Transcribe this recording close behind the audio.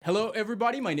Hello,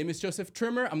 everybody. My name is Joseph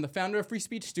Trimmer. I'm the founder of Free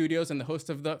Speech Studios and the host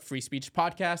of the Free Speech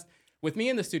Podcast. With me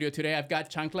in the studio today, I've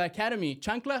got Chancla Academy.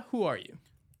 Chancla, who are you?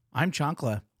 I'm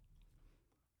Chancla.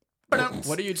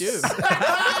 What do you do?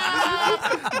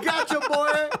 Gotcha,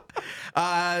 boy.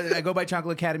 I go by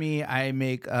Chancla Academy. I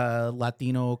make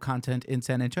Latino content in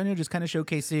San Antonio, just kind of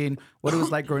showcasing what it was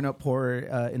like growing up poor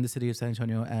in the city of San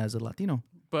Antonio as a Latino.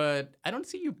 But I don't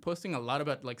see you posting a lot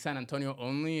about like San Antonio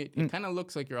only. It kind of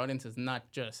looks like your audience is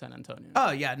not just San Antonio.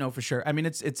 Oh yeah, no, for sure. I mean,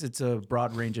 it's a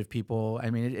broad range of people. I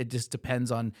mean, it just depends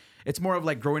on. It's more of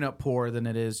like growing up poor than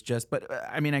it is just. But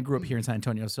I mean, I grew up here in San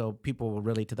Antonio, so people will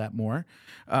relate to that more.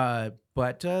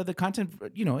 But the content,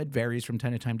 it varies from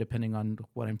time to time depending on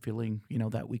what I'm feeling,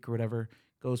 that week or whatever.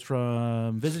 Goes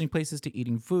from visiting places to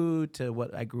eating food to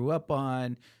what I grew up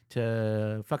on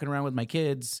to fucking around with my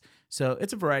kids. So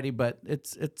it's a variety, but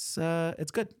it's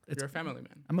good. You're a family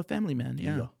man. I'm a family man.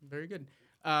 Yeah. Very good.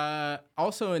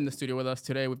 Also in the studio with us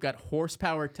today, we've got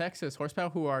Horsepower Texas.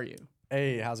 Horsepower, who are you?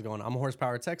 Hey, how's it going? I'm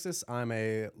Horsepower Texas. I'm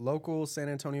a local San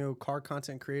Antonio car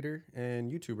content creator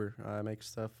and YouTuber. I make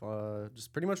stuff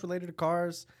just pretty much related to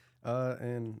cars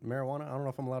and marijuana. I don't know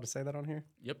if I'm allowed to say that on here.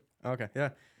 Yep. Okay, yeah.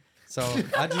 So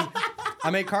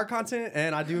I make car content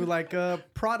and I do like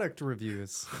product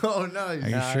reviews. Oh, no. Are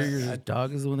you sure your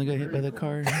dog is the one that got hit by the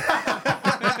car?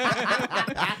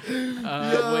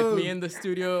 With me in the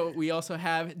studio, we also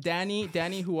have Danny.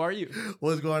 Danny, who are you?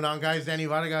 What's going on, guys? Danny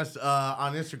Vargas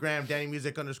on Instagram,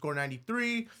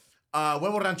 DannyMusic_93.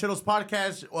 Huevo Rancheros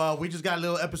podcast. We just got a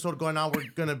little episode going on. We're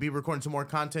going to be recording some more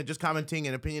content, just commenting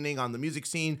and opinioning on the music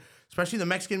scene, especially the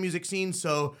Mexican music scene.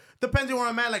 So depending where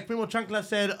I'm at, like Primo Chancla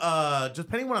said, just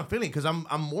depending what I'm feeling, because I'm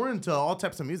more into all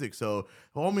types of music. So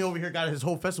homie over here got his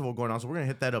whole festival going on, so we're going to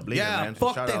hit that up later, man. So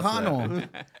fuck shout out to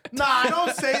Tejano. that. Nah,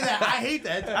 don't say that. I hate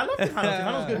that. I love Tejano.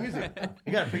 Tejano's good music.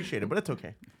 You got to appreciate it, but it's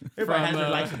okay. Everybody has their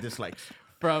likes and dislikes.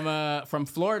 From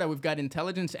Florida, we've got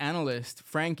intelligence analyst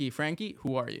Frankie. Frankie,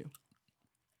 who are you?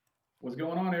 What's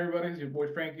going on, everybody? It's your boy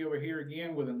Frankie over here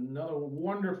again with another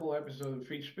wonderful episode of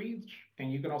Free Speech.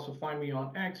 And you can also find me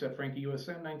on X at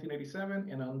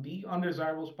FrankieUSN1987 and on the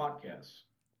Undesirables podcast.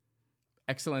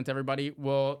 Excellent, everybody.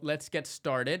 Well, let's get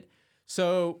started.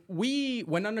 So we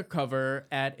went undercover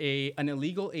at an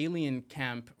illegal alien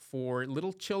camp for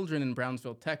little children in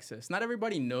Brownsville, Texas. Not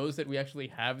everybody knows that we actually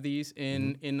have these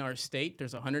in our state.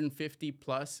 There's 150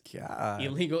 plus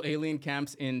illegal alien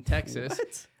camps in Texas.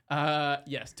 What?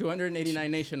 Yes,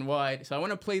 289 nationwide. So I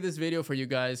want to play this video for you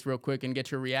guys real quick and get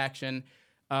your reaction.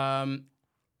 Listen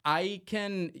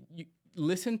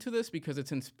to this because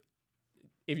it's in.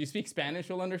 If you speak Spanish,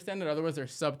 you'll understand it. Otherwise,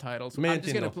 there's subtitles. So I'm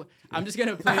just gonna play. I'm just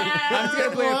gonna play a few Are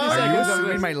seconds you of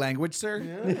assuming this. my language, sir?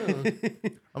 I'm going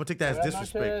to take that as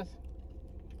disrespect.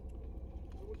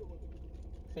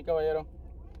 Sí, caballero.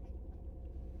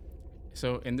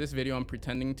 So in this video, I'm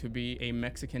pretending to be a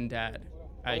Mexican dad.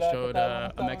 I Hola, showed ¿qué tal?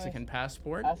 a Buenas Mexican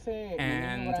passport, Hace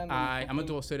and un gran- I'm a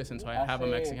dual citizen, so I have a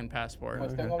Mexican passport.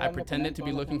 pues tengo I hablando pretended con to él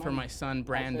be toda la looking for semana. my son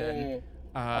Brandon. Hace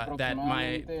That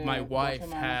my aproximadamente wife 2 semanas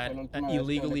fue had la última vez que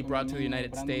illegally hablé brought con to mi the niño.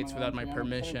 United Brandon States me without va my a enseñar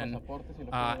permission. el pasaporte, si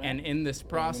lo puede ver. And in this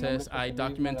process, I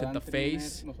documented the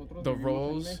face, the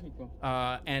roles,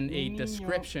 and a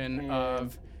description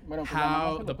of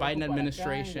how the Biden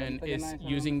administration is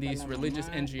using these religious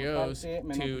NGOs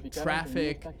to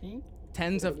traffic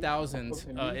tens of thousands.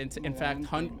 In fact,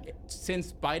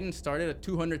 since Biden started,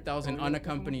 200,000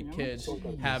 unaccompanied kids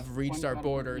have reached our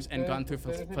borders and gone through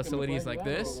facilities like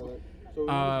this.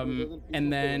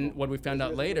 And then what we found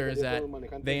out later is that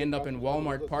they end up in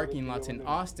Walmart parking lots in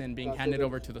Austin being handed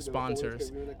over to the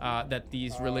sponsors that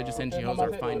these religious NGOs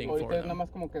are finding for them.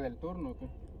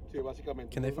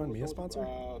 Can they find me a sponsor?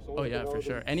 Oh yeah, for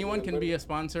sure. Anyone can be a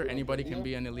sponsor. Anybody can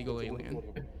be an illegal alien.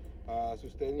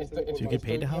 Do you get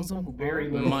paid to house them? Very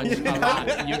little. Much, a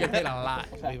lot. You get paid a lot.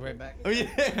 I'll be right back. Oh,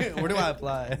 yeah. Where do I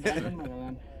apply?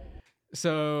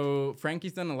 So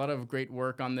Frankie's done a lot of great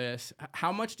work on this.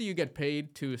 How much do you get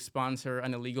paid to sponsor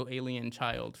an illegal alien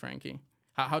child, Frankie?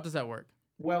 How does that work?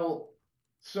 Well,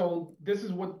 so this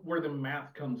is where the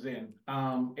math comes in.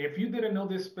 If you didn't know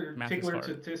this particular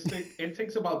statistic, it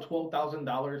takes about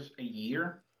 $12,000 a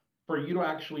year for you to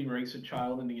actually raise a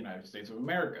child in the United States of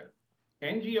America.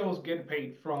 NGOs get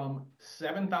paid from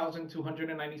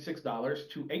 $7,296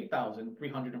 to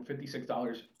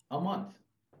 $8,356 a month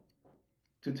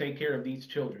to take care of these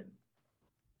children.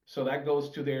 So that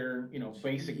goes to their,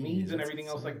 basic needs and everything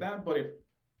else like that. But if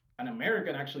an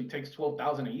American actually takes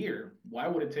 $12,000 a year, why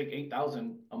would it take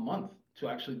 $8,000 a month to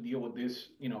actually deal with this,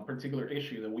 particular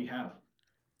issue that we have?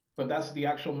 But that's the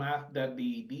actual math that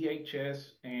the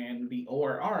DHS and the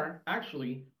ORR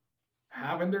actually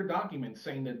have in their documents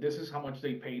saying that this is how much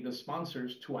they pay the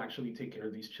sponsors to actually take care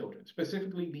of these children,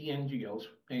 specifically the NGOs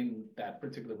in that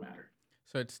particular matter.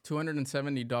 So it's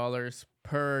 $270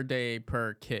 per day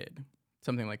per kid,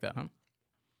 something like that, huh?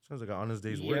 Sounds like an honest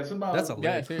day's work. Yes, about That's a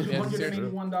Yeah, lick. seriously,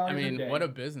 $281 I a mean, day. what a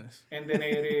business. And then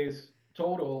it is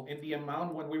total in the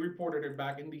amount when we reported it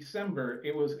back in December,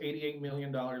 it was $88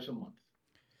 million a month.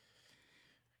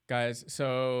 Guys,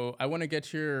 so I want to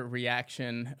get your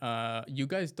reaction. You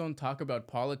guys don't talk about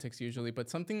politics usually, but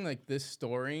something like this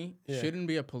story shouldn't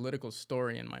be a political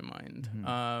story in my mind.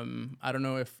 I don't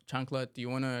know if Chancla, do you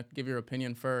want to give your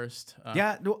opinion first?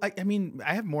 Yeah, no, I mean,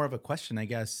 I have more of a question. I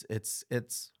guess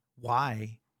it's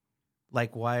why,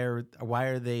 like, why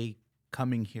are they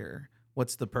coming here?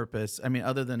 What's the purpose? I mean,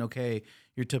 other than okay,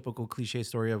 your typical cliche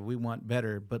story of we want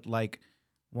better, but like,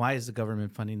 why is the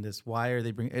government funding this? Why are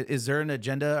they bringing? Is there an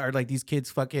agenda? Are like these kids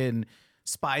fucking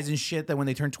spies and shit that when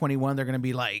they turn 21, they're gonna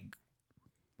be like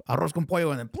arroz con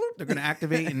pollo, and then bloop, they're gonna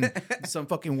activate and some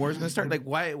fucking war's gonna start? Like,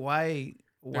 why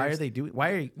are they doing?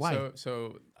 Why?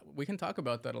 So we can talk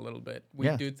about that a little bit.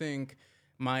 We do think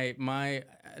my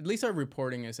at least our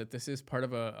reporting is that this is part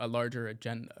of a larger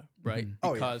agenda, right? Oh,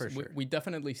 yeah, Because for sure. we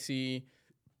definitely see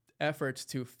efforts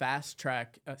to fast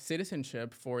track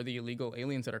citizenship for the illegal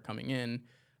aliens that are coming in.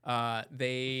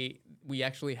 We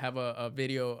actually have a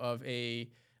video of a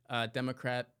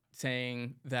Democrat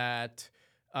saying that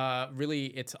really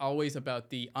it's always about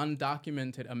the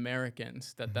undocumented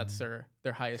Americans, that's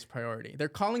their highest priority. They're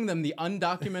calling them the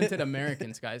undocumented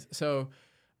Americans, guys. So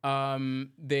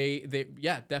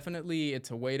definitely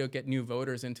it's a way to get new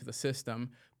voters into the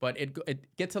system, but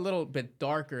it gets a little bit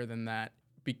darker than that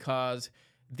because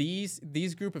these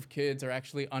group of kids are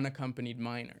actually unaccompanied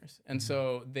minors. And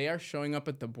so they are showing up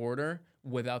at the border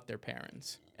without their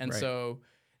parents. And so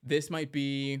this might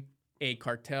be a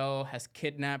cartel has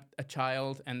kidnapped a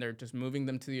child and they're just moving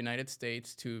them to the United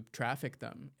States to traffic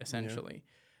them, essentially. Yeah.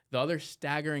 The other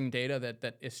staggering data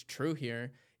that is true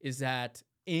here is that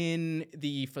in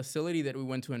the facility that we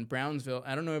went to in Brownsville,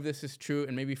 I don't know if this is true,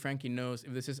 and maybe Frankie knows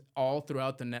if this is all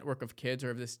throughout the network of kids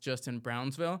or if this is just in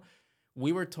Brownsville.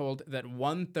 We were told that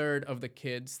 1/3 of the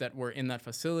kids that were in that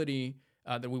facility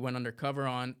that we went undercover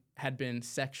on had been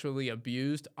sexually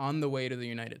abused on the way to the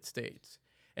United States.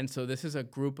 And so this is a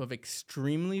group of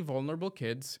extremely vulnerable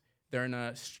kids. They're in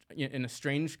a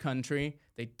strange country.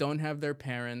 They don't have their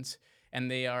parents,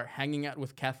 and they are hanging out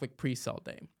with Catholic priests all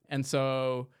day. And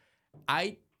so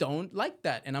I don't like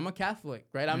that, and I'm a Catholic,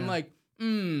 right? I'm like,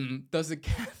 does the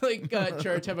Catholic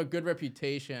Church have a good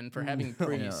reputation for having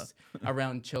priests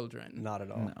around children? Not at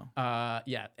all. No.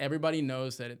 Everybody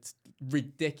knows that it's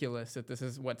ridiculous that this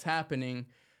is what's happening.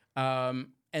 And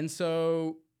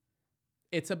so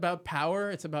it's about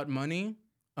power. It's about money.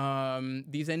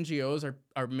 These NGOs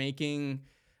are making,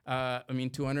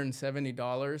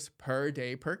 $270 per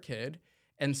day per kid.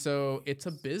 And so it's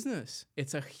a business.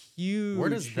 It's a huge. Where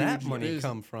does that money business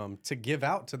come from to give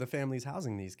out to the families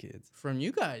housing these kids? From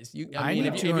you guys. I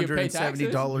need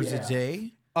 $270 a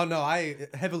day. Oh no, I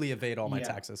heavily evade all my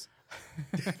taxes.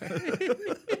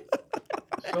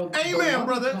 So Amen,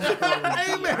 brother.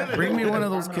 Amen. Bring me one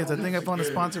of those kids. I think I found a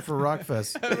sponsor for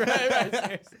Rockfest.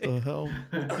 right. The hell?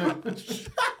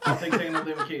 I'll take 10 of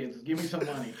them kids. Give me some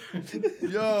money.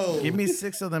 Yo. Give me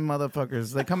 6 of them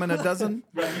motherfuckers. They come in a dozen?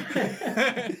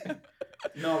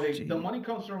 No, the money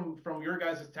comes from your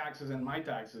guys' taxes and my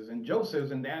taxes and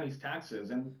Joseph's and Danny's taxes.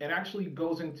 And it actually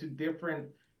goes into different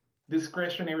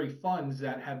discretionary funds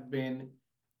that have been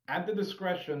at the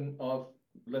discretion of,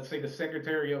 let's say, the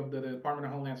Secretary of the Department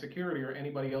of Homeland Security or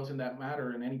anybody else in that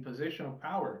matter in any position of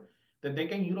power, that they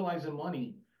can utilize the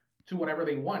money to whatever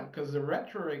they want. Because the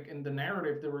rhetoric and the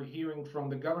narrative that we're hearing from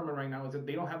the government right now is that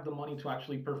they don't have the money to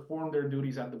actually perform their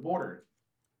duties at the border.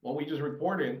 Well, we just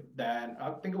reported that,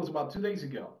 I think it was about 2 days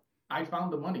ago, I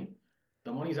found the money.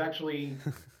 The money's actually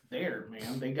there,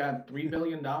 man. They got $3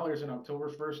 billion in October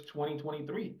 1st,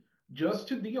 2023, just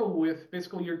to deal with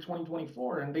fiscal year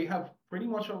 2024. And they have pretty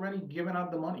much already given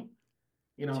out the money,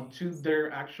 to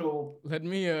their actual Let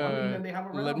me that they have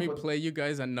around, play you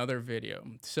guys another video.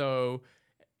 So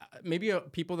maybe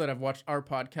people that have watched our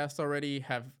podcast already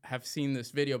have seen this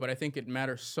video, but I think it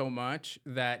matters so much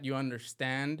that you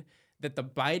understand that the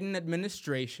Biden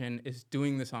administration is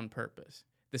doing this on purpose.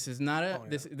 This is not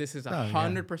this is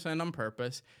 100% on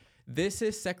purpose. This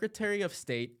is Secretary of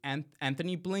State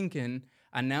Anthony Blinken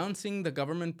announcing the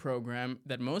government program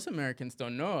that most Americans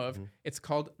don't know of. It's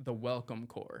called the Welcome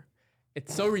Corps.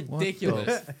 It's so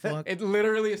ridiculous. It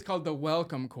literally is called the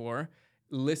Welcome Corps.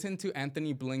 Listen to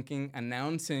Anthony Blinken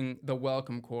announcing the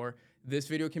Welcome Corps. This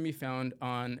video can be found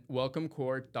on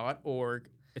welcomecorps.org.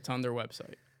 It's on their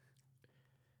website.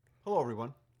 Hello,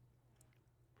 everyone.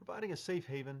 Providing a safe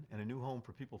haven and a new home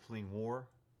for people fleeing war,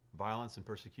 violence, and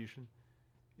persecution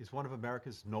is one of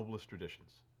America's noblest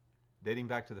traditions, dating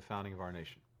back to the founding of our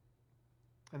nation.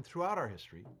 And throughout our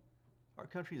history, our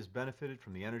country has benefited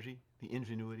from the energy, the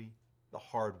ingenuity, the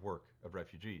hard work of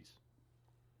refugees.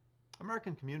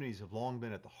 American communities have long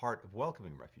been at the heart of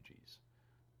welcoming refugees,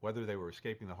 whether they were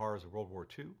escaping the horrors of World War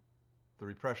II, the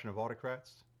repression of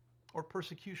autocrats, or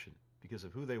persecution because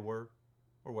of who they were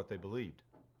or what they believed.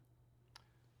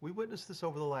 We witnessed this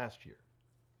over the last year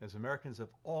as Americans of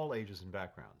all ages and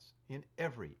backgrounds in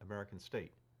every American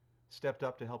state stepped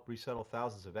up to help resettle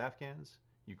thousands of Afghans,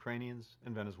 Ukrainians,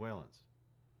 and Venezuelans.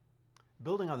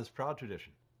 Building on this proud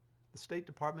tradition, the State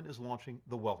Department is launching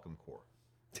the Welcome Corps,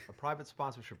 a private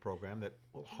sponsorship program that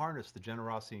will harness the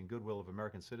generosity and goodwill of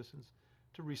American citizens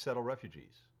to resettle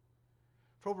refugees.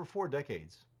 For over 4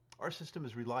 decades, our system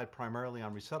has relied primarily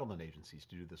on resettlement agencies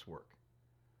to do this work.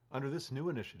 Under this new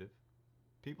initiative,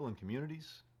 people in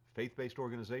communities, faith-based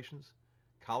organizations,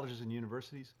 colleges and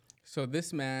universities. So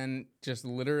this man just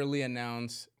literally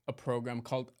announced a program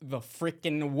called the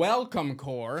freaking Welcome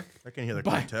Corps. I can hear the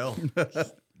cartel.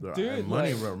 Dude,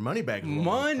 money bags.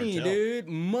 Money, dude,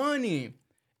 money.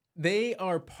 They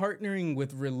are partnering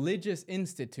with religious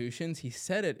institutions. He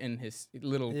said it in his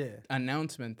little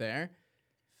announcement there.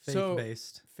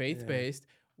 Faith-based. Faith-based.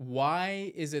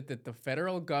 Why is it that the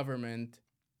federal government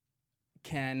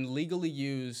can legally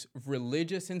use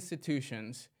religious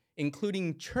institutions,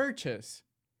 including churches,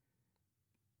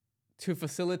 to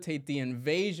facilitate the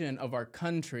invasion of our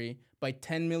country by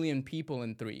 10 million people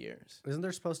in 3 years? Isn't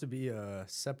there supposed to be a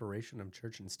separation of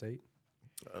church and state?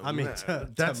 I mean,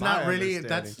 that's not really.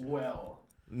 That's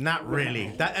not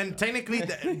really. That, and technically,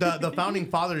 the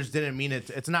founding fathers didn't mean it.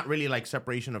 It's not really like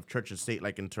separation of church and state,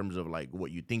 like in terms of like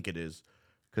what you think it is,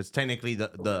 because technically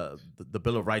the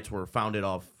Bill of Rights were founded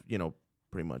off,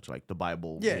 pretty much like the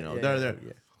Bible.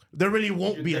 There really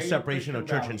won't be a separation of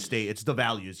church and state. It's the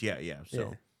values. So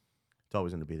it's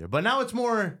always going to be there. But now it's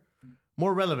more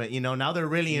relevant. Now they're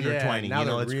really intertwining. Now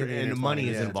they're It's really and money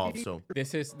is intertwining, involved. So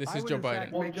This is Joe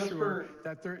Biden. Make sure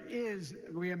that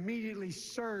we immediately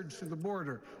surge to the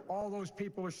border. All those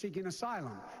people are seeking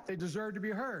asylum. They deserve to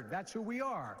be heard. That's who we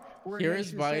are. Here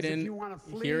is Biden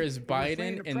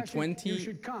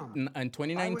in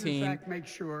 2019 make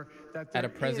sure that at a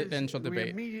presidential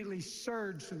debate. We immediately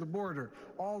surge to the border.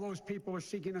 All those people are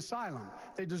seeking asylum.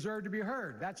 They deserve to be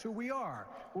heard. That's who we are.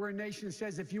 We're a nation that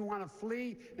says if you want to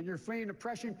flee and you're fleeing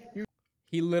oppression,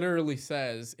 He literally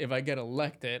says, if I get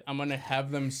elected, I'm going to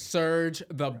have them surge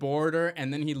the border,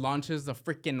 and then he launches the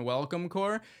freaking Welcome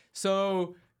Corps.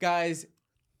 So, guys,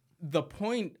 the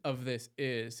point of this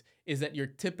is that your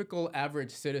typical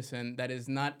average citizen that is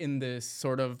not in this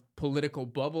sort of political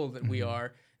bubble that we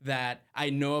are, that I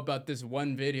know about this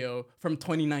one video from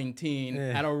 2019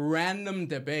 at a random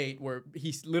debate where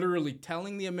he's literally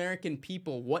telling the American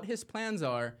people what his plans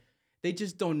are. They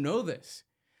just don't know this.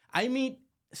 I meet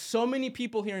so many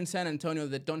people here in San Antonio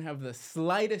that don't have the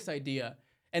slightest idea.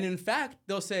 And in fact,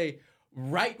 they'll say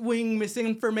right-wing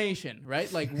misinformation, right?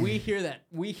 Like we hear that.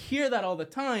 We hear that all the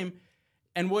time.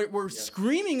 And we're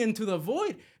screaming into the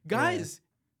void. Guys,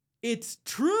 it's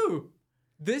true.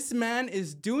 This man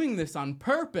is doing this on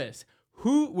purpose.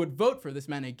 Who would vote for this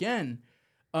man again?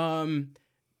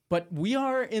 But we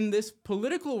are in this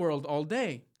political world all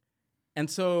day. And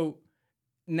so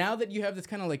now that you have this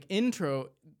kind of like intro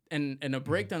and a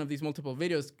breakdown of these multiple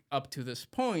videos up to this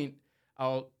point,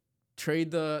 I'll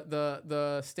trade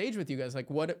the stage with you guys. Like,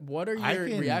 what are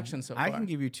your reactions so far? I can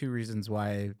give you 2 reasons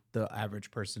why the average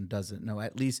person doesn't know,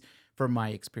 at least from my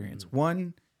experience.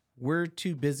 One, we're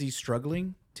too busy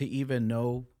struggling to even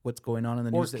know what's going on in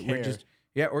the news. We're just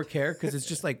or care, because it's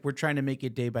just like we're trying to make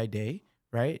it day by day,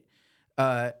 right?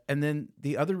 And then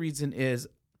the other reason is,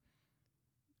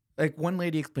 like, one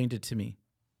lady explained it to me.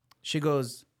 She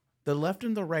goes, the left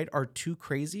and the right are too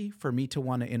crazy for me to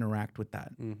want to interact with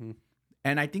that. Mm-hmm.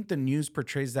 And I think the news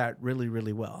portrays that really,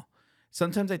 really well.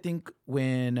 Sometimes I think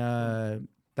when,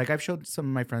 like I've showed some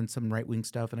of my friends some right-wing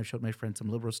stuff and I've showed my friends some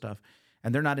liberal stuff,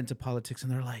 and they're not into politics,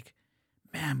 and they're like,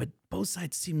 man, but both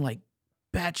sides seem like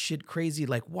batshit crazy.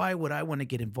 Like, why would I want to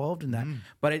get involved in that?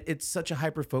 But it's such a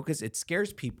hyper focus. It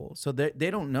scares people. So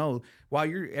they don't know. While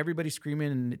everybody's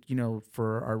screaming,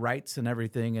 for our rights and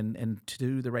everything and to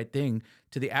do the right thing,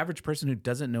 to the average person who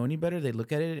doesn't know any better, they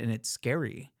look at it and it's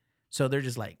scary. So they're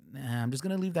just like, nah, I'm just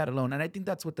going to leave that alone. And I think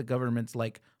that's what the government's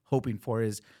like hoping for,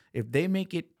 is if they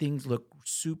make things look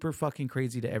super fucking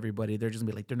crazy to everybody, they're just going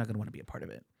to be like, they're not going to want to be a part of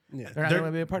it. They're not going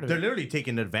to be a part of They're it. literally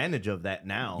taking advantage of that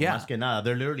now. Yeah. Más que nada,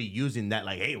 they're literally using that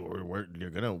like, hey, we're We're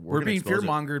being expose it.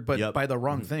 fear-mongered, but Yep. by the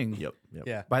wrong thing. Yep.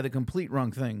 Yeah. By the complete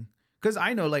wrong thing. Because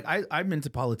I know, like, I'm into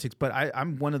politics, but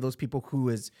I'm one of those people who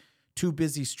is too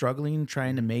busy struggling,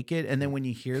 trying to make it. And then when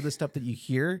you hear the stuff that you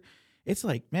hear, it's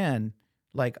like, man,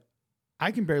 like,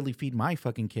 I can barely feed my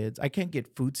fucking kids. I can't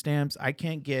get food stamps. I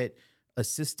can't get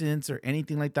assistance or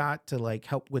anything like that to like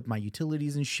help with my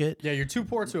utilities and shit. Yeah, you're too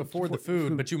poor to afford the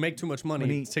food, but you make too much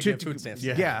money to get food stamps.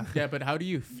 Yeah. Yeah, but how do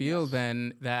you feel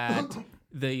then that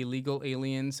the illegal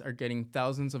aliens are getting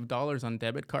thousands of dollars on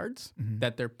debit cards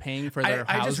that they're paying for their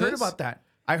I houses? just heard about that.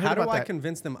 I heard How do about I that.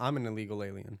 convince them I'm an illegal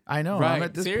alien? I know. Right, I'm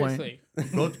at this point. seriously.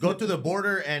 Go to the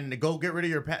border and go get rid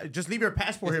of your just leave your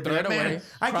passport here. Just But throw it man, away.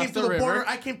 I Cross came to the the border. river.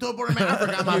 I came to the border, man. I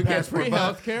forgot my You get passport. free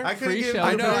but healthcare, I couldn't free get.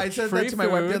 I know. I Free said that to my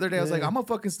wife the food. other day. I was like, I'm gonna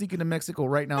fucking sneak into Mexico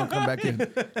right now and come back in.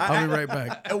 I'll be right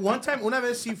back. One time, una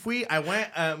vez si fui, I went.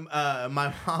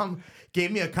 My mom gave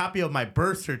me a copy of my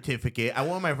birth certificate. I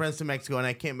went with my friends to Mexico, and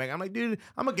I came back. I'm like, dude,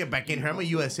 I'm gonna get back in here. I'm a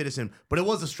U.S. citizen, but it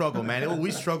was a struggle, man.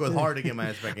 We struggled hard to get my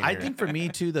ass back in I here. think for me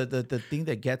too, the thing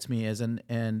that gets me is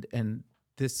and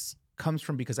this comes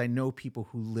from because I know people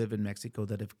who live in Mexico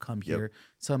that have come here.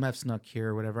 Some have snuck here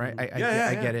or whatever. I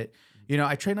get it. You know,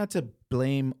 I try not to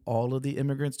blame all of the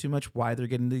immigrants too much. Why they're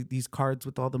getting these cards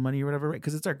with all the money or whatever, right?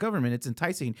 Because it's our government. It's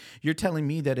enticing. You're telling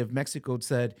me that if Mexico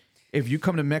said, if you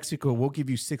come to Mexico, we'll give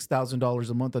you $6,000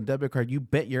 a month on debit card. You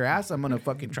bet your ass I'm gonna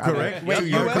fucking travel Correct. to Yep.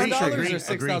 your US country. dollars or Agreed.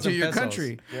 6,000 To your pesos?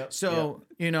 country. So,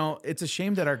 you know, it's a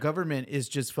shame that our government is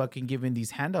just fucking giving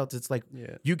these handouts. It's like,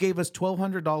 you gave us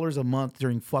 $1,200 a month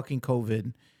during fucking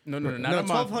COVID. No, not No, a month.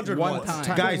 1,200 One once.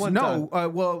 time. Guys, One no.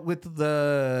 Well, with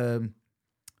the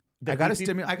I got a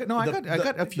stimulus. I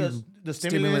got a few the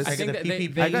stimulus. I think the that they,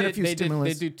 PPP. they, I got a did, few they,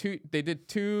 stimulus. they did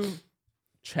two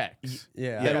checks.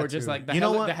 Yeah, That I were got just two. like You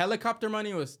know what? the helicopter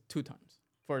money was 2 times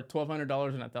for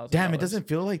 $1,200 and $1,000. Damn, it doesn't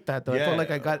feel like that though. I Yeah. felt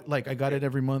like I got it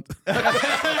every month.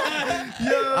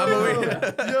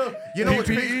 You know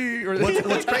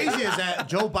what's crazy is that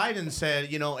Joe Biden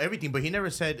said, you know, everything, but he never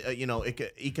said, you know,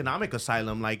 economic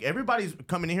asylum. Like everybody's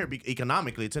coming in here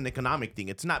economically. It's an economic thing.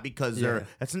 It's not because they're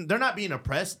not being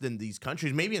oppressed in these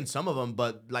countries. Maybe in some of them,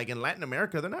 but like in Latin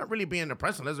America, they're not really being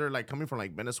oppressed unless they're like coming from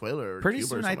like Venezuela or Pretty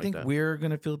Cuba or soon, I something think like that. we're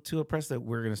gonna feel too oppressed that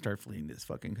we're gonna start fleeing this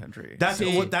fucking country. That's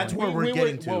where we're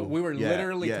getting to. Well, we were Yeah,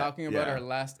 literally yeah, talking about yeah, our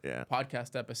last yeah.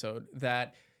 podcast episode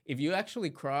that if you actually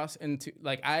cross into,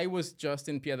 like, I was just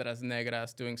in Piedras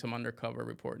Negras doing some undercover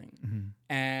reporting.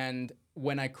 And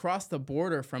when I crossed the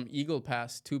border from Eagle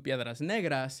Pass to Piedras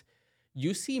Negras,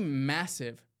 you see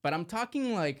massive, but I'm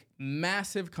talking like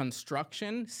massive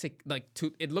construction,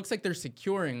 it looks like they're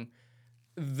securing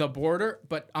the border,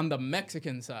 but on the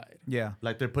Mexican side. Yeah.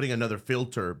 Like they're putting another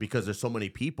filter because there's so many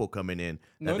people coming in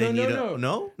that No, they no, need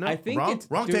no, no. I think wrong,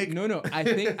 it's wrong dude, take. No. I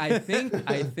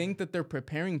think that they're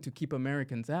preparing to keep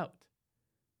Americans out.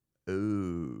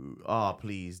 Ooh, oh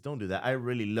please don't do that. I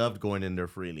really loved going in there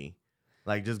freely,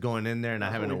 like just going in there and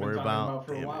not That's having to what we've worry been talking about.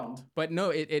 for a Damn while. it. But no,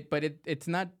 it's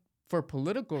not for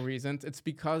political reasons. It's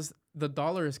because the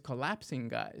dollar is collapsing,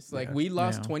 guys. Like we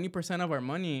lost 20% of our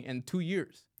money in 2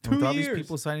 years. With all these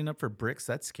people signing up for BRICS,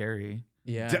 that's scary.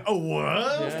 Yeah. Oh, what?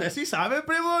 Yeah. Usted sí sabe,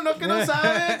 primo? No que no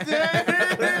sabe.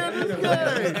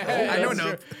 I don't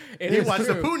know. It He is watched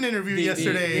the true. Putin interview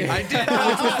yesterday. I did.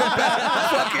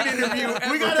 Fucking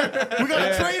interview. we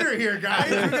got a traitor here, guys.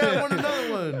 We got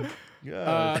another one.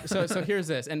 God. So here's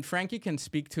this, and Frankie can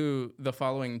speak to the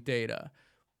following data,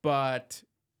 but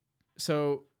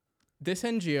so this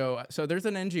NGO, so there's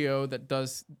an NGO that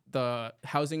does the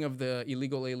housing of the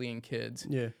illegal alien kids.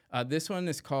 Yeah. This one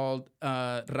is called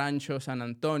Rancho San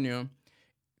Antonio.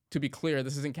 To be clear,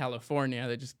 this is in California.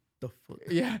 They just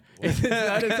yeah, it's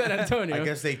not in San Antonio. I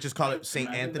guess they just call it St.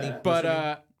 Anthony.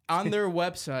 But on their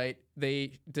website,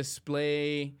 they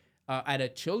display at a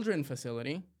children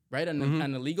facility, right? An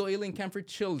illegal alien camp for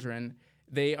children.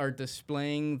 They are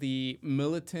displaying the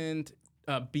militant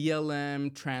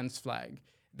BLM trans flag.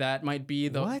 That might be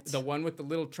the one with the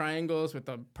little triangles with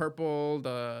the purple,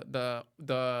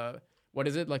 the what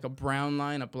is it, like a brown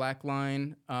line, a black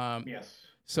line? Yes.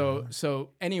 So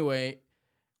anyway,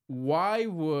 why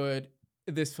would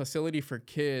this facility for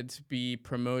kids be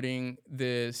promoting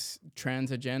this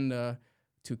trans agenda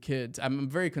to kids? I'm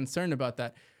very concerned about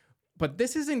that. But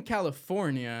this is in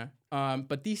California.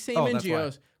 But these same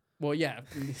NGOs, well, yeah.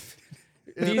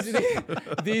 these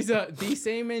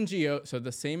same NGOs, so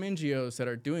the same NGOs that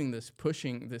are doing this,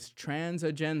 pushing this trans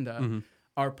agenda,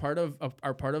 are part of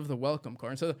the Welcome Corps.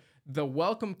 And so the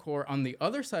Welcome Corps on the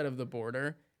other side of the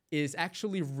border is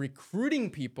actually recruiting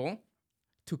people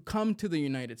to come to the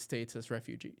United States as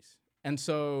refugees. And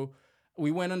so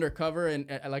we went undercover, and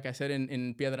like I said,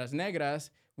 in Piedras Negras,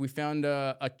 we found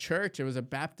a church. It was a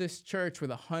Baptist church with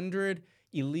 100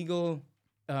 illegal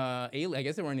aliens. I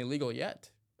guess they weren't illegal yet.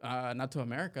 Not to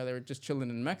America. They were just chilling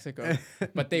in Mexico.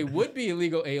 But they would be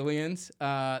illegal aliens.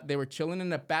 They were chilling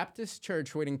in a Baptist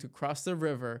church waiting to cross the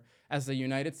river as the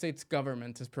United States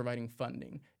government is providing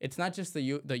funding. It's not just the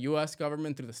U.S.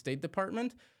 government through the State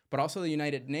Department, but also the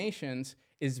United Nations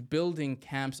is building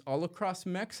camps all across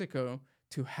Mexico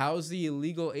to house the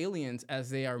illegal aliens as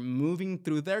they are moving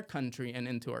through their country and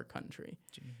into our country.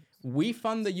 Jeez. We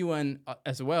fund the UN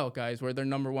as well, guys. We're their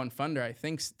 #1 funder, I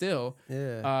think, still.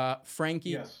 Yeah.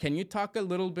 Frankie, Yes. Can you talk a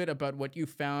little bit about what you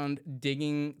found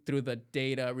digging through the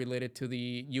data related to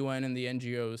the UN and the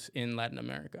NGOs in Latin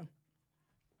America?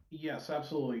 Yes,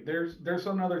 absolutely. There's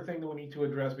another thing that we need to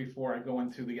address before I go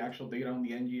into the actual data on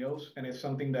the NGOs, and it's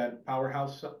something that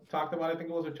Powerhouse talked about. I think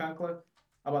it was a Chancla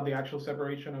about the actual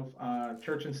separation of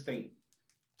church and state.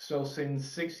 So since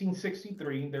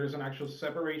 1663, there's an actual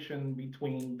separation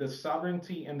between the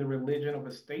sovereignty and the religion of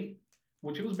a state,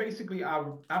 which was basically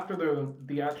after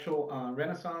the actual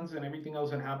Renaissance and everything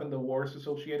else that happened, the wars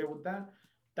associated with that.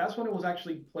 That's when it was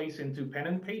actually placed into pen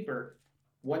and paper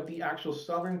what the actual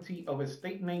sovereignty of a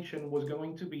state nation was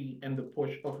going to be and the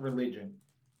push of religion.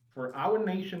 For our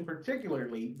nation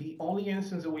particularly, the only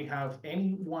instance that we have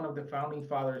any one of the founding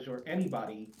fathers or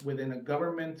anybody within a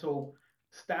governmental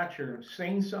stature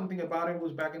saying something about it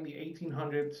was back in the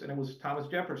 1800s, and it was Thomas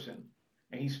Jefferson.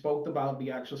 And he spoke about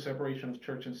the actual separation of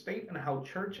church and state and how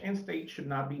church and state should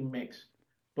not be mixed.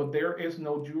 But there is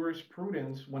no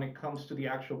jurisprudence when it comes to the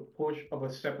actual push of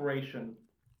a separation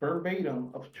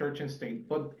verbatim of church and state.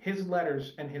 But his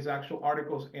letters and his actual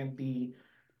articles in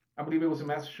I believe it was the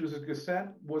Massachusetts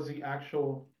Gazette, was the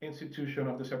actual institution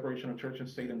of the separation of church and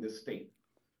state in this state.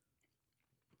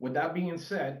 With that being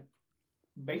said,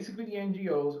 basically the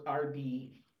NGOs are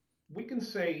we can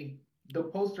say, the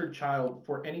poster child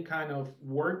for any kind of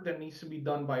work that needs to be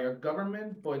done by a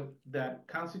government, but that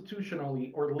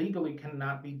constitutionally or legally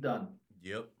cannot be done.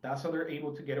 Yep. That's how they're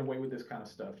able to get away with this kind of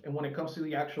stuff. And when it comes to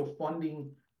the actual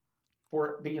funding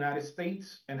for the United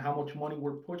States and how much money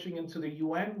we're pushing into the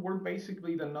UN, we're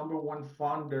basically the #1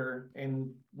 funder,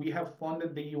 and we have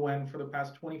funded the UN for the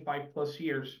past 25 plus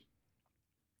years,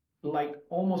 like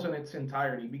almost in its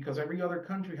entirety, because every other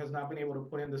country has not been able to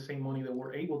put in the same money that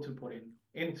we're able to put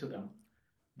into them.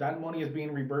 That money is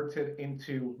being reverted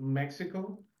into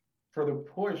Mexico for the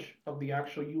push of the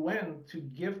actual UN to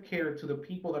give care to the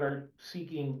people that are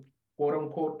seeking quote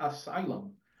unquote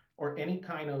asylum or any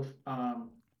kind of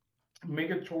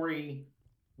migratory,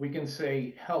 we can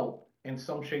say, help in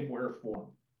some shape, way, or form.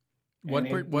 What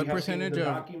percentage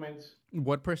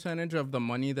of the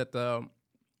money that the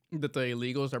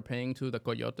illegals are paying to the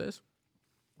coyotes,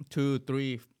 $2,000,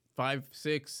 $3,000, $5,000,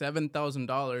 $6,000,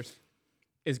 $7,000,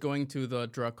 is going to the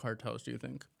drug cartels? Do you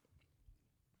think?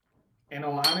 In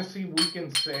all honesty, we can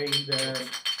say that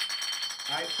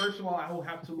first of all, I will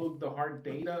have to look the hard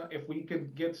data. If we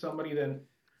could get somebody that,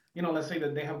 let's say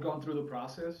that they have gone through the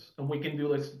process, and we can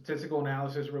do a statistical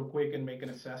analysis real quick and make an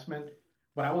assessment.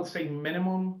 But I would say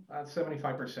minimum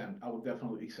 75%. I would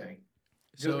definitely say,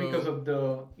 just because of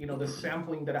the the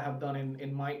sampling that I have done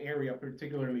in my area,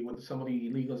 particularly with some of the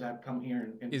illegals that have come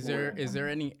here. Is there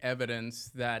any evidence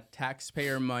that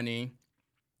taxpayer money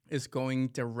is going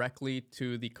directly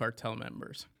to the cartel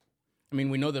members? I mean,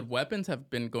 we know that weapons have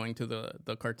been going to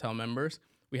the cartel members.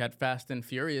 We had Fast and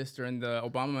Furious during the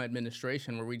Obama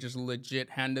administration, where we just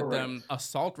legit handed them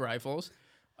assault rifles.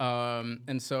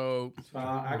 And so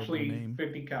actually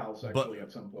 50 cals actually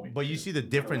at some point. But you see the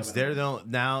difference there though.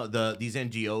 Now these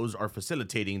NGOs are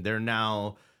facilitating.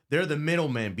 They're the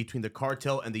middlemen between the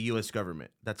cartel and the U.S.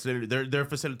 government. That's they're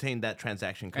facilitating that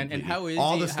transaction completely. And how easy,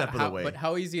 all the step of the way. But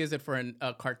how easy is it for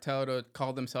a cartel to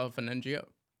call themselves an NGO?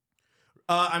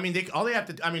 I mean, all they have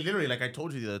to. I mean, literally, like I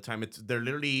told you the other time,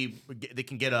 they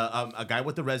can get a guy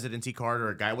with the residency card or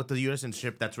a guy with the U.S.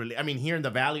 citizenship. That's really, I mean, here in the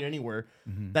Valley or anywhere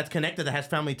that's connected, that has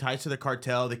family ties to the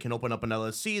cartel. They can open up an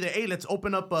LLC. Let's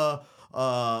open up a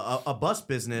bus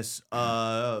business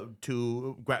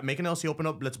to make an LLC. Open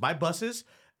up. Let's buy buses.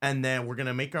 And then we're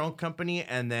gonna make our own company,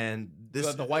 and then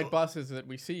the white buses that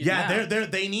we see. Yeah, they're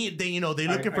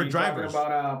looking for drivers.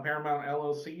 Talking about Paramount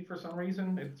LLC for some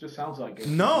reason? It just sounds like it.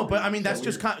 No, but I mean that's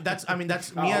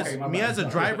me as a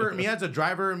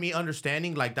driver. Me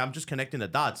understanding, like, I'm just connecting the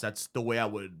dots. That's the way I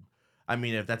would. I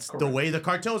mean, if that's the way, the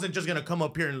cartel isn't just gonna come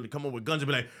up here and come up with guns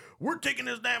and be like, we're taking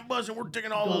this damn bus and we're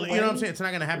taking all of it. You know what I'm saying? It's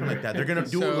not gonna happen like that. They're gonna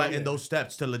do it like in those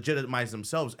steps to legitimize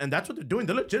themselves, and that's what they're doing.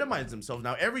 They're legitimizing themselves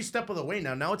now every step of the way.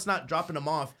 Now it's not dropping them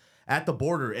off at the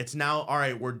border. It's now, all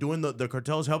right, we're doing the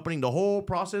cartels helping the whole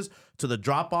process to the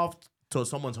drop off to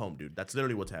someone's home, dude. That's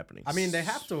literally what's happening. I mean, they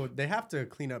have to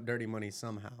clean up dirty money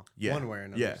somehow, one way or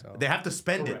another. Yeah, So. they have to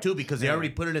spend it too because they already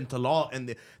put it into law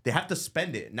and they have to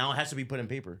spend it. Now it has to be put in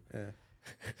paper. Yeah.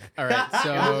 All right,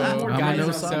 so More guys,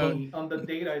 guys so on the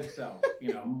data itself,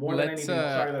 more than anything.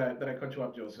 Sorry that I cut you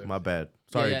off, Joseph. My bad.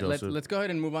 Sorry, Joseph. Let's go ahead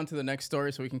and move on to the next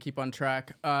story so we can keep on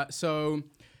track. So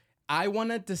I want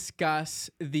to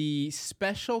discuss the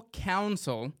special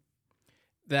counsel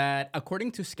that,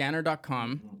 according to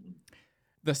scanner.com,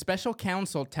 the special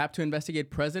counsel tapped to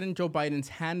investigate President Joe Biden's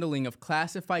handling of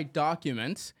classified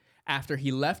documents after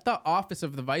he left the office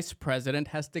of the vice president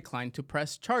has declined to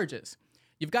press charges.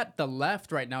 You've got the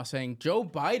left right now saying Joe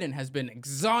Biden has been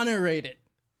exonerated.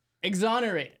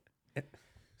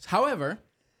 However,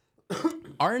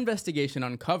 our investigation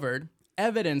uncovered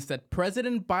evidence that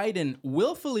President Biden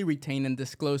willfully retained and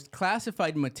disclosed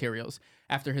classified materials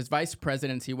after his vice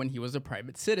presidency when he was a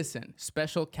private citizen,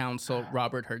 special counsel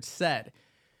Robert Hurt said,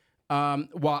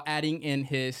 while adding in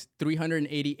his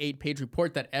 388-page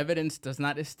report that evidence does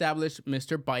not establish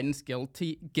Mr. Biden's guilt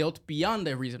beyond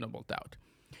a reasonable doubt.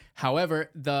 However,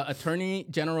 the Attorney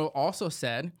General also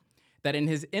said that in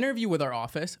his interview with our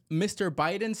office, Mr.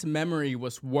 Biden's memory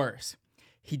was worse.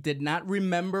 He did not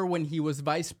remember when he was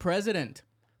vice president,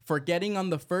 forgetting on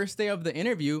the first day of the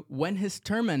interview when his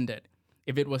term ended.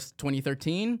 If it was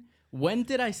 2013, when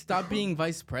did I stop being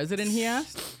vice president, he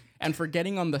asked, and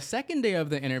forgetting on the second day of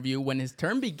the interview when his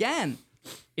term began.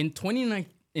 In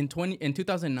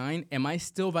 2009, am I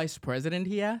still vice president,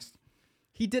 he asked.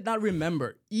 He did not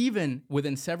remember, even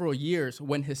within several years,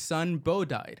 when his son Beau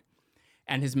died.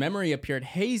 And his memory appeared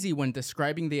hazy when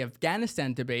describing the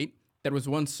Afghanistan debate that was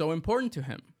once so important to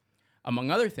him. Among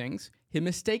other things, he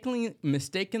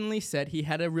mistakenly said he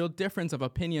had a real difference of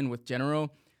opinion with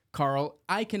General Carl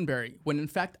Eikenberry, when in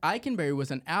fact Eikenberry was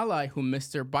an ally whom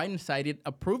Mr. Biden cited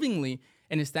approvingly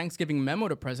in his Thanksgiving memo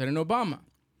to President Obama.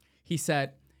 He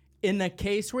said, in a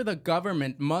case where the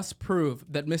government must prove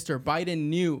that Mr. Biden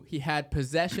knew he had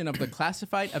possession of the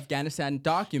classified Afghanistan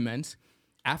documents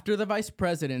after the vice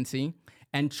presidency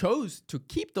and chose to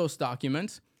keep those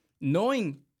documents,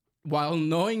 while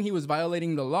knowing he was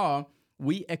violating the law,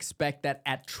 we expect that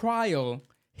at trial,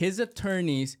 his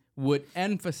attorneys would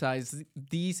emphasize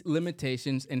these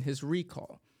limitations in his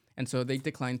recall. And so they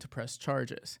declined to press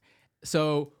charges.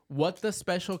 So what the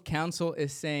special counsel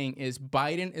is saying is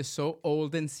Biden is so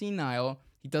old and senile,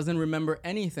 he doesn't remember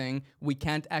anything. We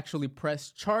can't actually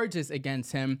press charges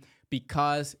against him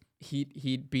because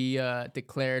he'd be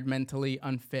declared mentally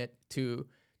unfit to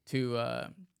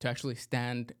actually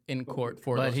stand in court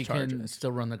for those charges. But he can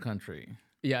still run the country.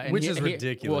 Yeah, and which is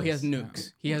ridiculous. Well, he has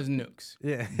nukes. He has nukes.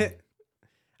 Yeah.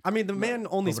 I mean, the man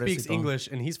only speaks English,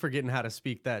 and he's forgetting how to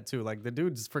speak that too. Like the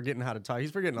dude's forgetting how to talk.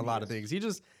 He's forgetting a lot of things. He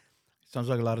just sounds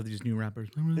like a lot of these new rappers.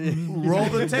 Roll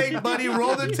the tape, buddy.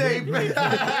 Roll the tape.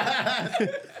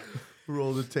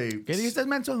 Roll the tape. It's the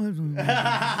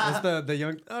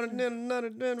young.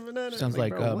 Sounds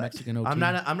like Mexican OT. I'm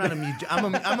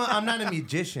not a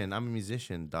magician. I'm a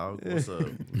musician, dog. What's up,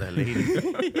 that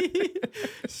lady?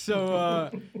 So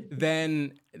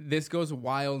then this goes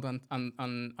wild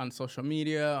on social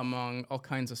media among all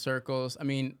kinds of circles. I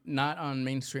mean, not on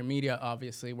mainstream media,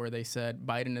 obviously, where they said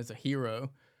Biden is a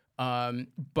hero,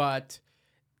 but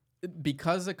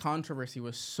because the controversy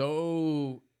was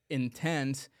so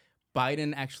intense,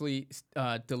 Biden actually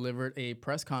delivered a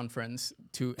press conference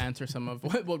to answer some of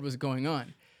what was going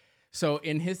on. So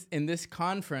in this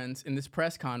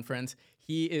press conference,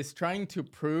 he is trying to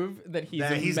prove that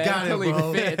he's mentally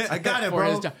fit. I got it, for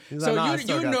bro. his job. So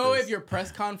you know if your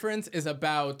press conference is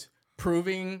about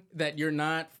proving that you're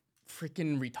not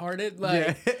freaking retarded,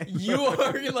 like you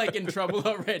are like in trouble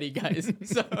already, guys.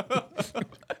 So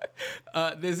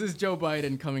this is Joe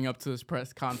Biden coming up to this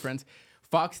press conference.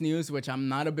 Fox News, which I'm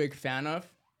not a big fan of.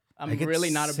 I'm really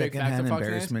not a big fan of Fox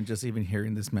embarrassment News. just even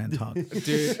hearing this man talk.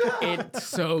 Dude, it's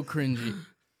so cringy.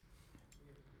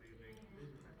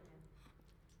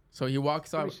 So he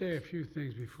walks Let me out. say a few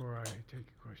things before I take your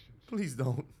questions. Please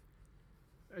don't.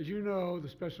 As you know, the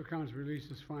special counsel released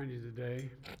his findings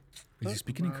today. Is he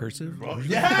speaking in cursive?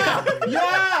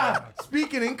 Yeah.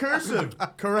 Speaking in cursive.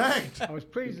 Correct. I was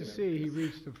pleased to see he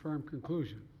reached a firm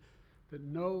conclusion that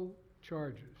no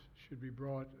charges should be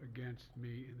brought against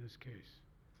me in this case.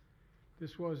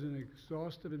 This was an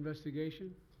exhaustive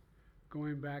investigation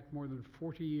going back more than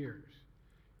 40 years,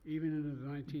 even into the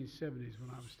 1970s when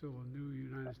I was still a new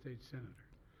United States Senator.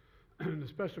 The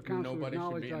special counsel Nobody should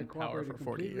acknowledged be I in power cooperated for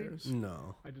 40 completely. years.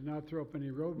 No. I did not throw up any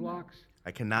roadblocks.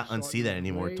 I cannot Sought unsee that no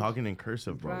anymore. ways. Talking in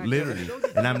cursive, In bro. fact, Literally. I showed the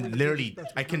And I'm government literally,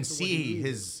 special I can counsel what he see needed.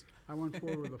 his I went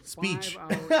forward with a speech.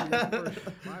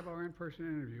 5-hour in-person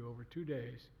interview over 2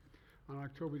 days on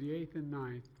October the 8th and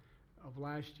 9th of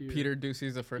last year. Peter Ducey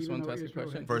is the first even one to though ask a Israel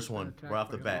question. had First been one, attacked right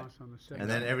off by the bat. Hamas on the second And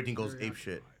then day, everything goes very ape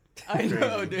shit. I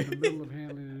know, in the dude. middle of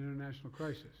handling an international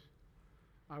crisis.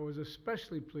 I was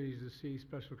especially pleased to see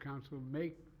special counsel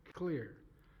make clear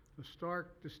the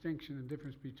stark distinction and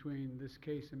difference between this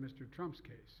case and Mr. Trump's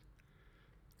case.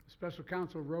 The special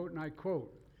counsel wrote, and I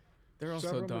quote, They're all so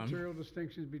several dumb. material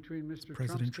distinctions between Mr.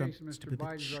 President Trump's Trump, case and Mr. stupid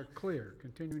Biden's bitch. are clear.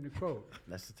 Continuing to quote,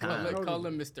 That's the Call, time. call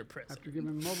him Mr. President. after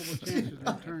giving multiple chances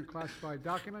to return classified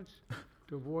documents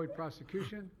to avoid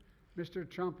prosecution, Mr.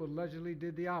 Trump allegedly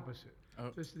did the opposite. Oh.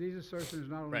 These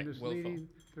assertions are not only Right, willful. misleading,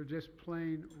 they're just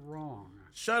plain wrong.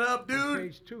 Shut up, On dude.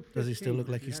 page 215, Does he still look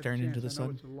if like you he's had a staring into chance, the I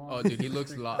know sun? it's a long, Oh, dude, he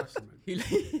looks thick lost. document. He, On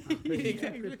page he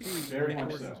 215, Very the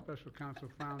much report of the so. special counsel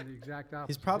found the exact opposite.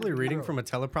 He's probably He reading wrote, from a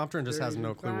teleprompter and just "There has is, no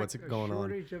in clue what's fact, going a on.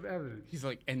 shortage of evidence he's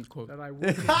like, end quote. that I will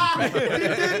He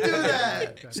did do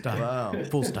that. Stop. Wow.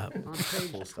 Full stop. on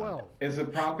page 12. Is the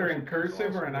prompter in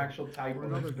cursive or an actual For typo?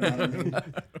 another document,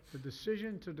 the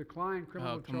decision to decline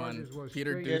criminal Oh, come on. charges was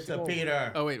Peter It's a straightforward.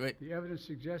 Peter. Oh, wait. The evidence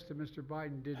suggests that Mr.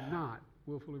 Biden did not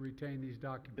willfully retain these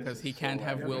documents. Because he can't The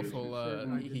have evidence willful, suggests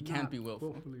that I he did can't not be willful.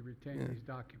 willfully retain these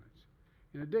documents.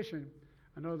 In addition,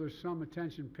 I know there's some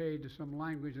attention paid to some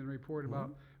language in the report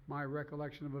about my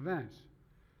recollection of events.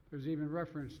 There's even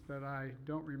reference that I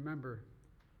don't remember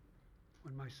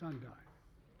when my son died.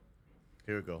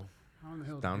 Here we go. How in the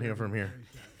hell Down did here I from here.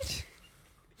 rephrase that?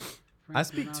 I Frankly,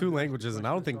 speak now two that languages, and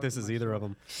I don't question think this goes is to either of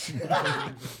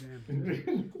myself.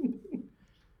 them.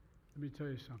 Let me tell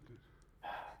you something.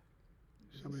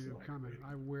 Some of you have commented,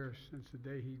 I wear since the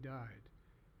day he died,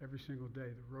 every single day,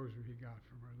 the rosary he got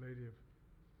from Our Lady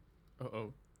of.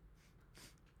 Uh-oh.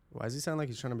 Why does he sound like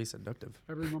he's trying to be seductive?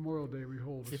 Every Memorial Day we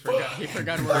hold. He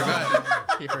forgot where I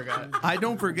got. He forgot. I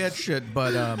don't forget shit,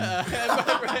 but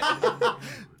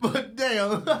But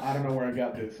damn. I don't know where I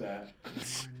got this at.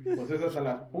 Was this at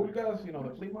las pulgas, you know,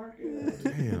 the flea market?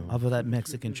 Damn. of that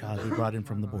Mexican child we brought in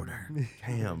from the border.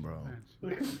 Damn, bro.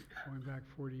 Events going back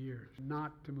 40 years,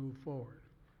 not to move forward.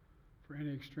 For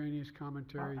any extraneous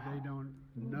commentary, they don't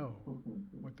know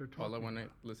what they're talking All I about. want to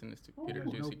listen is to Peter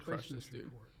There's no Ducey place crush in this this dude.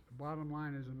 report. The bottom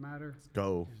line is the matter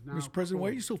Go. is now Mr. President, why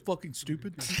are you closed. so fucking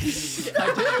stupid? I did.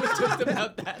 It was just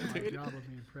about that, My dude. job of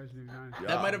being president of the United States.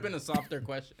 That might have been a softer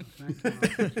question. Thank you.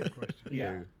 I'll answer your question.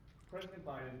 Yeah. President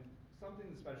Biden, something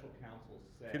the special counsel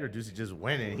said. Peter Ducey just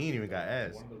went and he ain't even got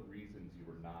asked. One of the reasons you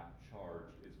were not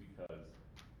charged is because,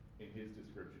 in his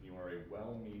description, you are a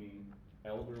well-meaning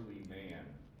elderly man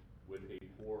with a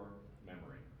poor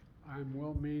memory. I'm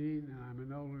well-meaning, and I'm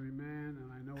an elderly man,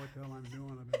 and I know what the hell I'm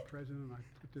doing. I've been president, and I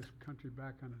put this country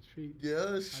back on its feet. Yeah, I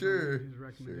don't sure. need his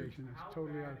recommendation. How It's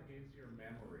totally bad out. is your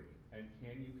memory, and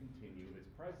can you continue as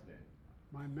president?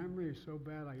 My memory is so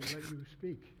bad, I let you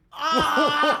speak.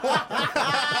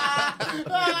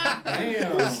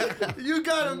 Damn. You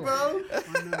got him, bro.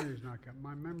 My memory is not good.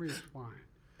 My memory is fine.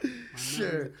 My Sure.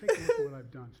 memory, take a look at what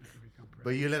I've done since I become president.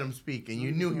 But you let him speak, and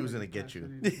you knew he was gonna get you.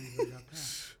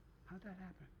 How'd that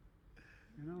happen?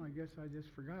 You know, I guess I just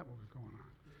forgot what was going on.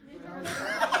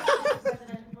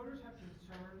 President, voters have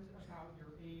concerns about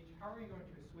your age. How are you going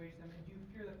to assuage them? And do you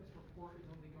fear that this report is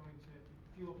only going to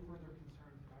fuel further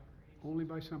concerns about your age? Only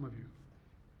by some of you.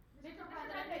 Mr.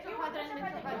 President,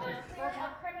 clear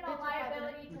of criminal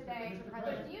liability today,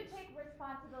 but do you take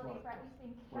responsibility for at least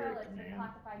being careless with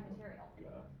classified material?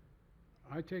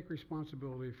 I take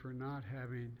responsibility for not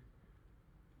having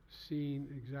seen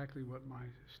exactly what my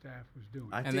staff was doing.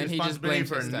 I And take then he just responsibility blames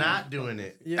for his staff. not doing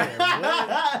it. Yeah.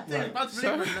 I take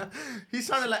responsibility for not. He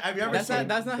sounded like. Have you ever That's seen?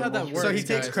 not how that works. So he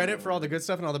takes guys. credit for all the good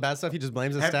stuff and all the bad stuff. He just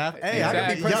blames his Have- staff. Hey, I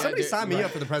could be Exactly. president. Yeah, Somebody dude, sign me right.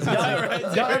 up for the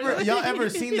presidency. Y'all ever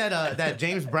seen that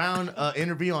James Brown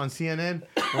interview on CNN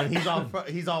when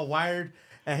he's all wired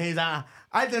and he's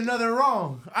I did nothing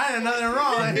wrong.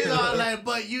 And he's all like,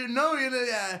 but you know,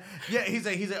 yeah. He's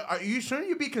like, are you sure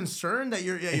you be concerned that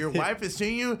your wife is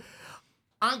seeing you?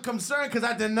 I'm concerned because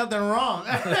I did nothing wrong.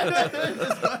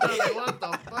 Like, what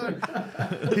the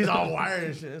fuck? He's all wired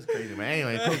and shit. It's crazy, man.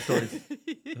 Anyway, cool stories.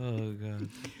 Oh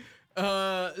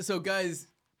god. So guys,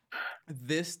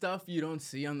 this stuff you don't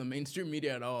see on the mainstream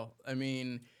media at all. I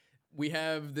mean, we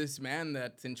have this man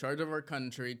that's in charge of our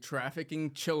country,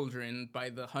 trafficking children by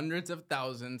the hundreds of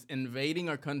thousands, invading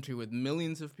our country with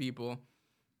millions of people.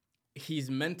 He's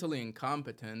mentally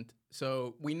incompetent.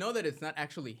 So we know that it's not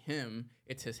actually him.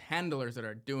 It's his handlers that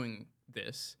are doing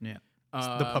this. Yeah.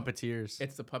 The puppeteers.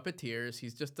 It's the puppeteers.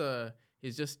 He's just a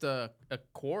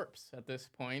corpse at this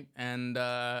point, and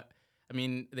I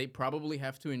mean, they probably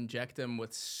have to inject him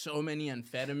with so many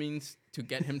amphetamines to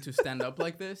get him to stand up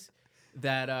like this.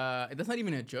 That that's not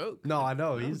even a joke. No, I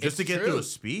know. He's Just to get through a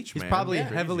speech, He's man. probably Yeah.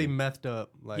 heavily methed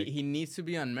up. Like He needs to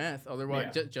be on meth,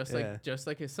 otherwise, Yeah. just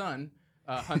like his son,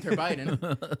 Hunter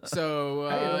Biden. So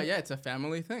yeah, it's a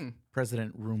family thing.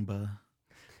 President Roomba.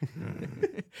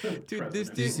 Dude, this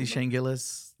Did you dude, see Shane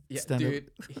Gillis stand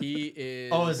dude, he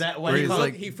is. Oh, is that what Where he he's called?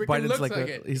 like, he freaking Biden's looks like like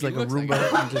a, it. he's He like a looks like Roomba.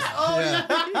 it. and just, Oh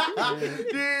yeah.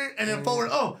 Dude, and then forward.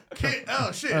 Oh,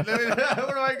 oh shit. Where do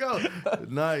I go?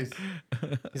 Nice.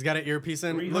 he's got an earpiece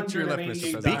in. Look to your left, Mr.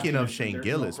 388 President. Speaking of documents, Shane there's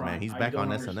Gillis, no man, crime. he's I back don't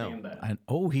on understand SNL. that.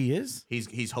 oh, he is.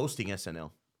 He's hosting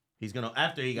SNL. He's gonna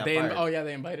after he got They fired. oh yeah,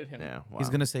 they invited him. Yeah, wow. He's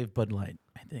gonna save Bud Light,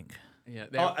 I think. Yeah.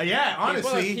 Yeah,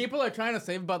 honestly. people are trying to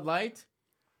save Bud Light.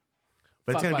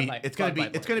 But Fuck Bud Light. it's Fuck gonna be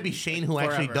Bud it's Light. gonna be Shane who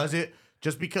actually Forever. does it.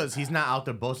 Just because he's not out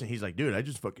there boasting, he's like, dude, I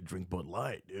just fucking drink Bud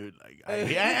Light, dude. Like,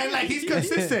 and like he's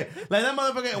consistent. Like that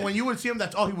motherfucker. When you would see him,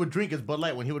 that's all he would drink is Bud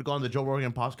Light. When he would go on the Joe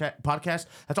Rogan podcast,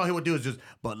 that's all he would do is just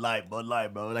Bud Light, bro.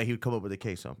 Like he would come up with a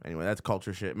case. So anyway, that's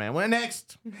culture shit, man. We're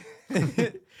next.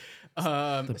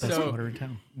 The best So water in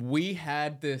town. we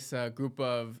had this group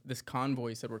of this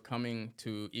convoys that were coming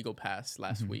to Eagle Pass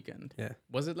last weekend. Yeah.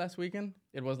 Was it last weekend?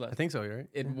 It was last. I think so, right?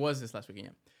 It was this last weekend.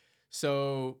 Yeah.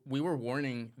 So we were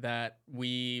warning that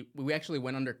we actually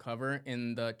went undercover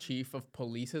in the chief of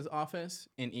police's office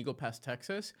in Eagle Pass,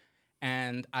 Texas,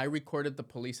 and I recorded the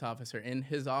police officer in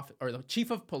his office, or the chief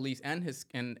of police and his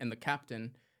and the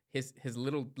captain, his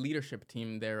little leadership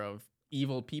team there of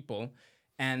evil people,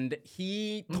 and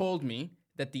he told me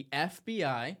that the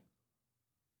FBI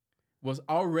was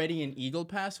already in Eagle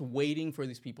Pass waiting for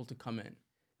these people to come in,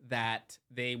 that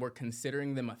they were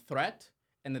considering them a threat,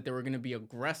 and that they were going to be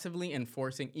aggressively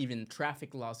enforcing even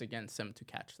traffic laws against them to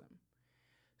catch them.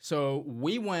 So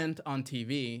we went on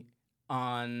TV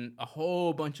on a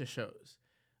whole bunch of shows.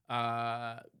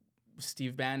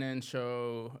 Steve Bannon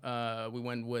show. We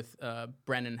went with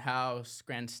Brennan House,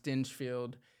 Grant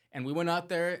Stinchfield, and we went out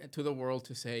there to the world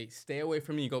to say, stay away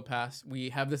from Eagle Pass. We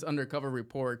have this undercover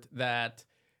report that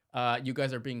you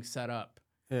guys are being set up.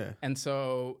 Yeah. And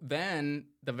so then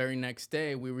the very next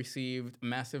day, we received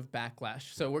massive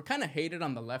backlash. So we're kind of hated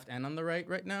on the left and on the right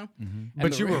now. And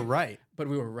But the you were right. But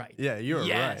we were right. Yeah, you were right.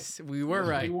 Yes, we were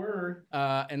right. We were.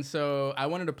 And so I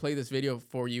wanted to play this video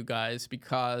for you guys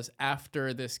because after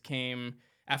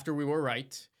we were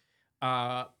right,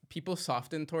 people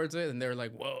softened towards it and they were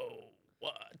like, whoa,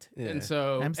 what? Yeah. And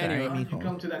so I'm sorry, anyway, How did you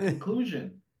come to that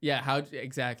conclusion? yeah, how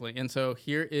exactly? And so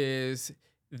here is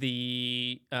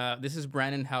this is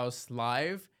Brandon House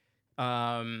live.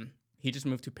 He just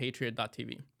moved to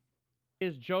Patriot.tv.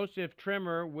 Is Joseph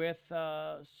Trimmer with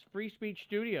Free Speech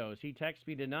Studios. He texted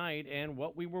me tonight, and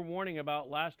what we were warning about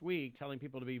last week, telling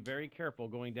people to be very careful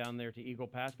going down there to Eagle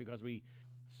Pass because we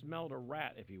smelled a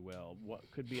rat, if you will.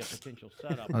 What could be a potential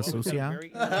setup. Well, we've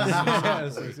got a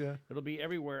very It'll be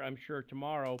everywhere, I'm sure,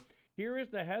 tomorrow. Here is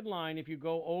the headline. If you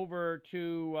go over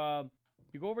to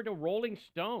Rolling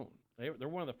Stone, they're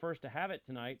one of the first to have it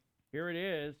tonight. Here it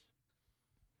is.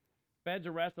 Feds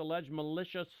arrest alleged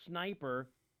militia sniper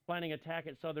planning attack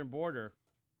at southern border.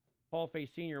 Paul Fay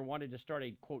Sr. wanted to start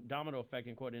a, quote, domino effect,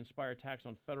 and, quote, inspire attacks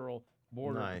on federal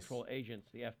border control agents,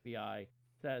 the FBI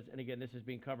says. And, again, this is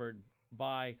being covered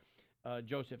by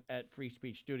Joseph at Free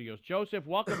Speech Studios. Joseph,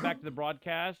 welcome back to the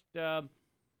broadcast.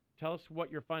 Tell us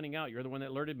what you're finding out. You're the one that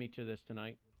alerted me to this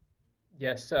tonight.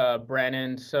 Yes,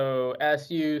 Brandon. So as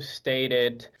you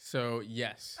stated, So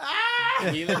yes.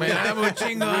 Me da mucho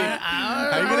chingón. How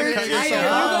are you going to cut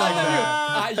yourself off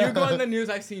like that? You go on the news.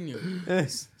 I've seen you.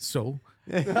 So,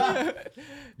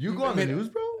 You go on the news,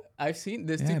 bro? I've seen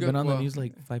this. yeah, dude I've go- been on the well, news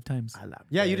like 5 times.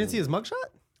 Yeah, you didn't see his mugshot?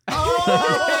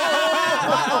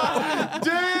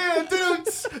 Damn, dude.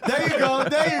 There you go.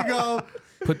 There you go.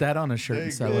 Put that on a shirt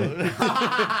and sell it.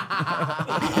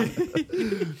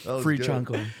 Free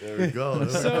chunko. There we go.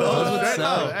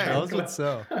 That was what's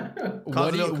so.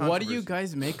 What do you controversy.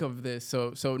 guys make of this?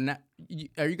 So now,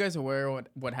 are you guys aware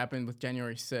what happened with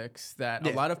January 6th? That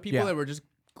a lot of people that were just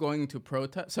going to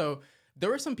protest. So there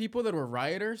were some people that were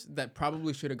rioters that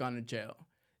probably should have gone to jail.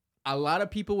 A lot of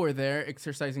people were there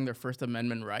exercising their First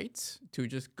Amendment rights to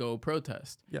just go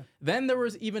protest. Yeah. Then there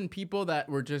was even people that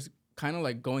were just kind of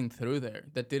like going through there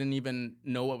that didn't even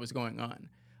know what was going on.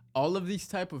 All of these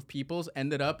type of peoples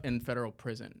ended up in federal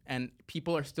prison, and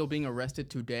people are still being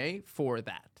arrested today for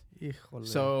that.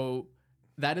 So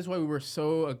that is why we were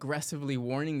so aggressively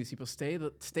warning these people, stay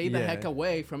the heck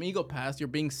away from Eagle Pass. You're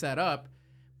being set up.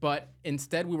 But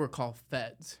instead we were called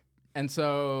feds. And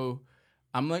so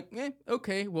I'm like,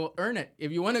 okay, well, earn it.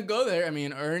 If you want to go there, I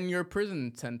mean, earn your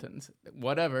prison sentence.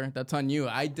 Whatever, that's on you.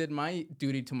 I did my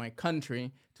duty to my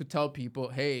country to tell people,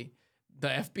 hey, the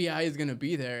FBI is going to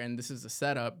be there, and this is the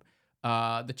setup.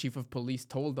 The chief of police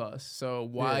told us. So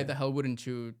why the hell wouldn't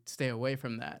you stay away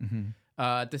from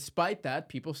that? Despite that,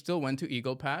 people still went to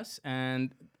Eagle Pass,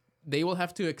 and they will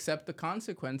have to accept the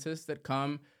consequences that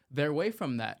come their way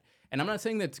from that. And I'm not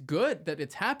saying that's good that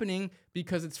it's happening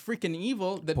because it's freaking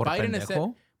evil that Por Biden has said.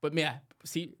 pendejo. But mira,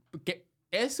 sí, que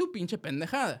es su pinche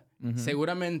pendejada.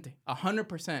 Seguramente.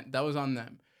 100%. That was on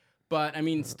them. But, I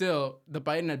mean, still, the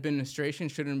Biden administration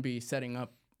shouldn't be setting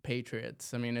up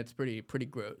patriots. I mean, it's pretty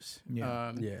gross.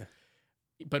 Yeah.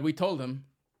 But we told them.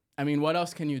 I mean, what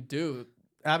else can you do?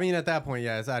 I mean, at that point,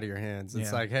 it's out of your hands.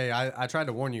 It's Yeah. like, hey, I tried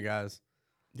to warn you guys.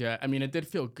 Yeah, I mean, it did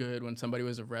feel good when somebody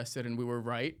was arrested and we were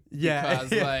right. Yeah.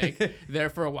 Because, like, there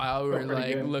for a while, we were,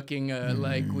 like, good. looking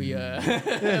like we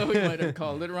might have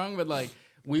called it wrong. But, like,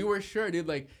 we were sure, dude.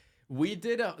 Like, we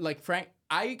did, like, Frank,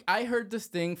 I heard this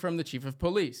thing from the chief of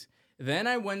police. Then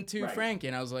I went to Frankie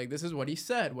and I was like, this is what he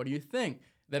said. What do you think?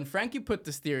 Then Frankie put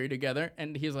this theory together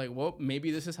and he's like, well,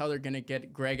 maybe this is how they're going to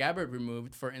get Greg Abbott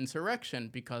removed for insurrection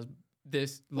because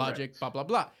this logic, blah, blah,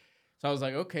 blah. So I was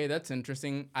like, okay, that's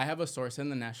interesting. I have a source in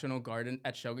the National Guard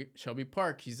at Shelby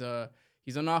Park. He's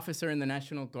an officer in the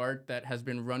National Guard that has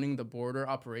been running the border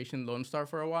operation Lone Star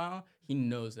for a while. He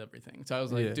knows everything. So I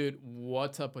was like, dude,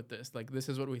 what's up with this? Like, this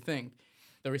is what we think.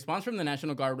 The response from the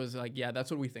National Guard was like, yeah,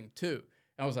 that's what we think too.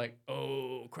 And I was like,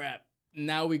 oh crap.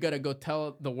 Now we got to go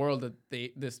tell the world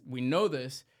that we know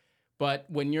this. But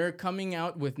when you're coming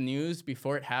out with news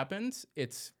before it happens,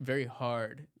 it's very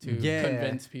hard to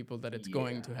convince people that it's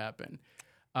going to happen.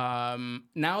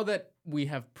 Now that we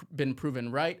have been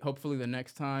proven right, hopefully the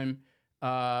next time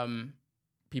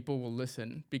people will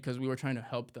listen because we were trying to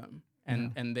help them,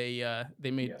 and they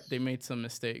made some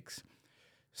mistakes.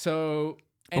 So.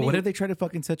 But what if they try to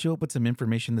fucking set you up with some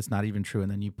information that's not even true,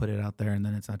 and then you put it out there, and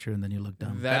then it's not true, and then you look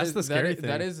dumb? That's the scary thing.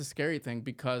 That is the scary thing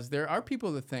because there are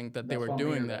people that think that they were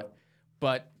doing that.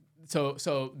 But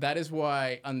so that is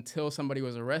why until somebody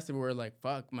was arrested, we were like,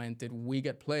 fuck, man, did we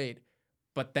get played?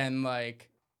 But then, like,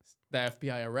 the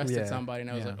FBI arrested somebody,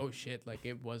 and I was like, oh, shit, like,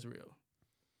 it was real.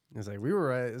 It's like, we were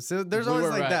right. So there's always,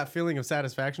 like, that feeling of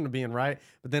satisfaction of being right.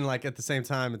 But then, like, at the same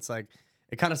time, it's like,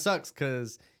 it kind of sucks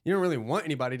because you don't really want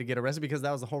anybody to get arrested because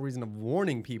that was the whole reason of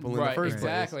warning people in the first place.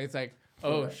 Exactly. It's like,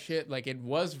 oh, shit, like, it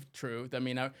was true. I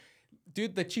mean,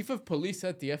 dude, the chief of police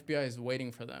said the FBI is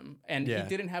waiting for them. And he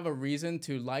didn't have a reason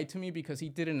to lie to me because he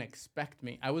didn't expect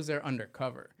me. I was there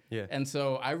undercover. Yeah. And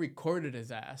so I recorded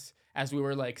his ass as we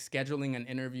were, like, scheduling an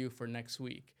interview for next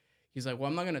week. He's like, well,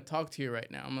 I'm not going to talk to you right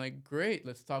now. I'm like, great,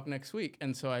 let's talk next week.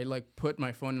 And so I, like, put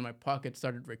my phone in my pocket,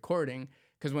 started recording.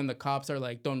 Because when the cops are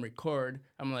like, don't record,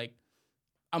 I'm like,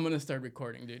 I'm going to start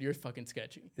recording, dude. You're fucking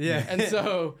sketchy. Yeah. And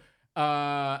so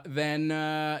then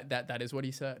that is what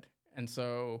he said. And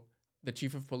so the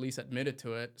chief of police admitted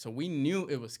to it. So we knew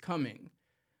it was coming.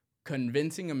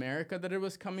 Convincing America that it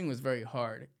was coming was very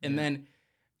hard. And then...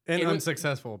 And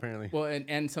unsuccessful, apparently. Well,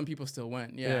 and some people still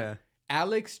went. Yeah.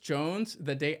 Alex Jones,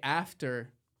 the day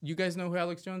after... You guys know who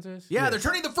Alex Jones is? Yeah, they're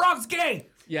turning the frogs gay.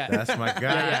 Yeah. That's my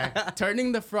guy.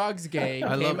 Turning the frogs gay.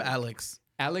 I love Alex.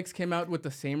 Alex came out with the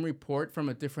same report from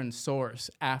a different source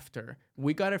after.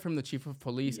 We got it from the chief of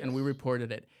police and we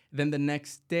reported it. Then the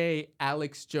next day,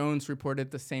 Alex Jones reported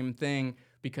the same thing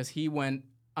because he went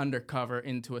undercover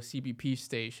into a CBP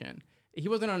station. He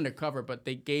wasn't undercover, but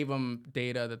they gave him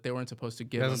data that they weren't supposed to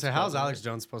give him. I was going to say, how's Alex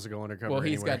Jones supposed to go undercover Well,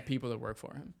 he's anywhere? got people that work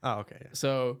for him. Oh, okay. Yeah.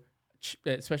 So...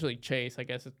 especially Chase, I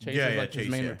guess Chase is like his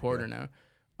main reporter now.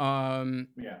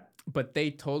 But they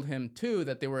told him too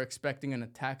that they were expecting an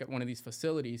attack at one of these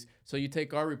facilities. So you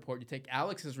take our report, you take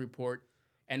Alex's report,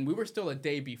 and we were still a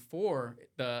day before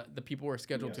the people were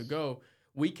scheduled to go.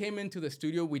 We came into the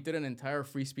studio, we did an entire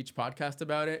free speech podcast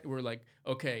about it. We're like,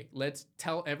 okay, let's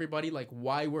tell everybody like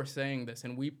why we're saying this,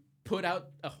 and we put out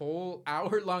a whole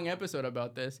hour-long episode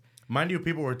about this. Mind you,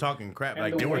 people were talking crap.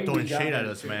 Like, they were throwing shade at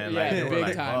us, man. Like, Yeah, they were big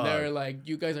like, time. They were like,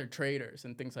 you guys are traitors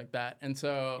and things like that. And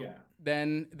so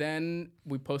then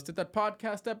we posted that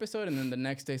podcast episode, and then the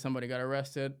next day somebody got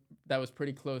arrested. That was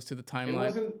pretty close to the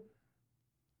timeline.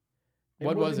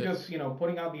 What was it? Just,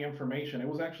 putting out the information. It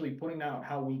was actually putting out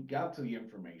how we got to the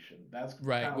information. That's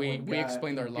right. We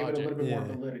explained our logic. Give it a little bit more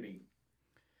validity.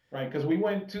 Right, because we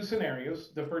went 2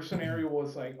 scenarios. The first scenario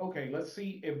was like, okay, let's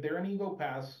see if they're in Eagle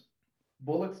Pass,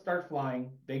 bullets start flying,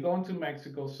 they go into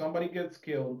Mexico, somebody gets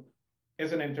killed,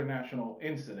 it's an international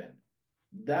incident.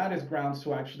 That is grounds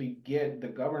to actually get the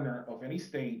governor of any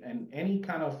state and any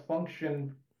kind of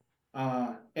function,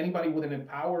 anybody with an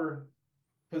power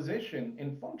position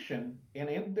and function and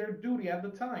in their duty at the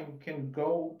time can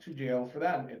go to jail for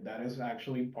that. And that is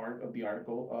actually part of the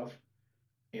article of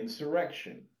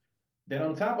insurrection. Then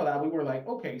on top of that, we were like,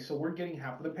 okay, so we're getting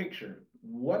half of the picture.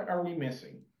 What are we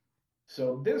missing?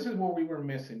 So this is what we were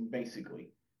missing, basically.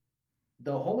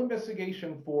 The whole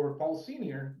investigation for Paul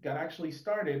Sr. got actually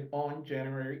started on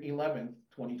January 11th,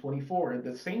 2024. At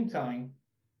the same time,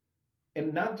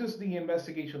 and not just the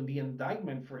investigation, the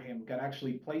indictment for him got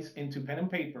actually placed into pen and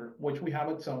paper, which we have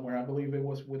it somewhere. I believe it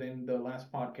was within the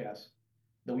last podcast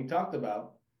that we talked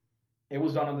about. It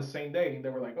was done on the same day. They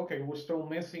were like, okay, we're still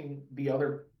missing the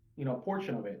other,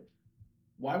 portion of it.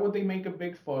 Why would they make a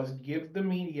big fuss, give the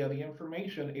media the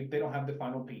information if they don't have the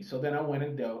final piece? So then I went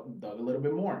and dug a little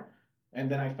bit more. And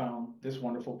then I found this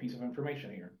wonderful piece of information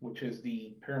here, which is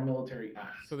the Paramilitary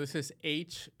Act. So this is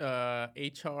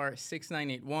HR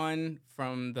 6981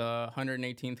 from the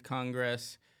 118th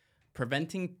Congress.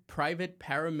 Preventing Private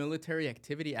Paramilitary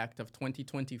Activity Act of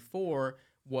 2024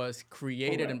 was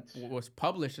created and was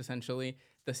published essentially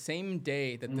the same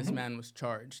day that this man was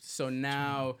charged. So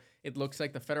now it looks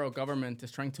like the federal government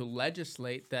is trying to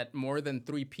legislate that more than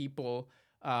 3 people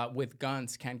with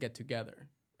guns can't get together.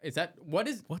 Is that what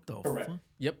the Correct.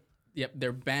 Yep.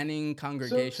 They're banning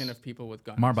congregation of people with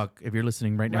guns. Marbach, if you're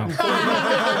listening right now,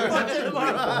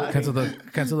 cancel the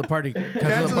party.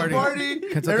 Cancel the party.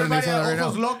 Cancel Everybody the at right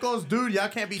Ojos now. Locos, dude, y'all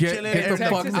can't be chilling. Get the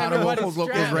fuck out of Ojos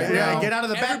Locos right now. Get out of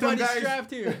the bathroom, Everybody's guys.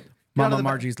 strapped here. Mama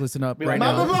Margie's, listen up right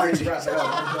Mama now. Margie's wrapped it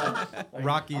up. I'm done. I'm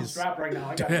Rockies. strapped right now.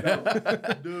 I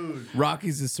gotta go. Dude.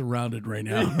 Rockies is surrounded right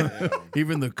now.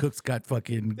 Even the cooks got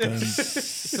fucking guns.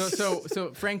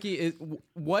 So Frankie,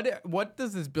 what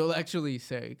does this bill actually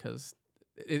say? Because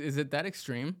is it that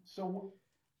extreme? So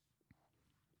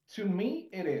to me,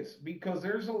 it is, because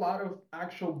there's a lot of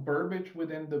actual verbiage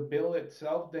within the bill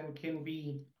itself that can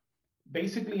be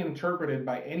basically interpreted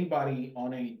by anybody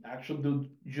on a actual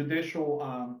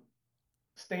judicial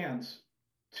stance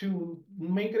to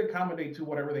make it accommodate to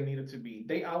whatever they need it to be.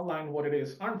 They outline what it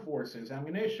is: armed forces,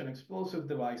 ammunition, explosive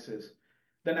devices,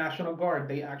 the National Guard.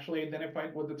 They actually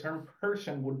identified what the term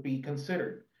person would be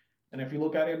considered. And if you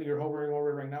look at it, you're hovering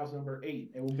over it right now, it's number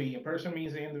 8. It will be: a person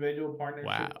means the individual,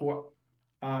 partnership,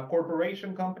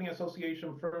 corporation, company,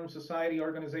 association, firm, society,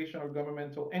 organization, or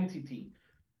governmental entity,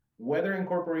 whether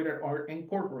incorporated or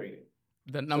incorporated.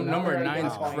 The number 9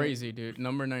 is crazy, dude.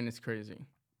 Number 9 is crazy.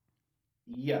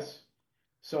 Yes.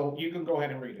 So you can go ahead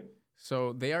and read it.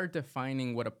 So they are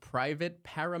defining what a private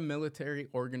paramilitary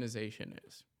organization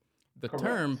is. The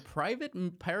term private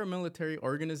paramilitary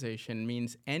organization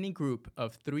means any group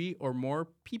of 3 or more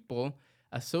people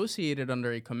associated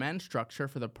under a command structure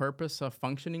for the purpose of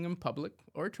functioning in public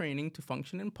or training to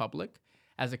function in public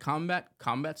as a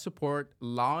combat support,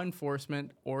 law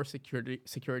enforcement, or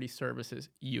security services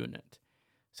unit.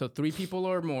 So 3 people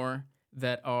or more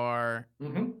that are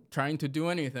trying to do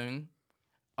anything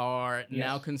are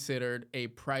now considered a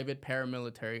private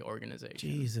paramilitary organization.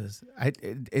 Jesus.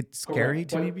 It's scary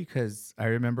to me because I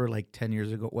remember like 10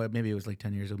 years ago, well, maybe it was like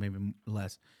 10 years ago, maybe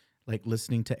less, like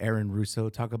listening to Aaron Russo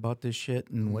talk about this shit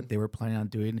and what they were planning on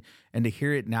doing. And to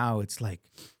hear it now, it's like,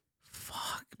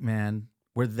 fuck, man.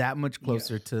 We're that much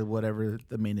closer to whatever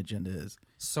the main agenda is.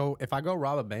 So if I go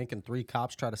rob a bank and 3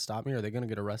 cops try to stop me, are they going to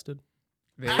get arrested?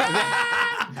 They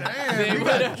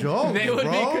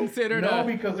would be considered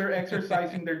because they're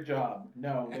exercising their job.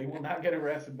 No, they will not get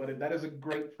arrested, but that is a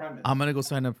great premise. I'm going to go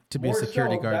sign up to be a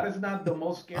security guard. That is not the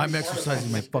most scary I'm part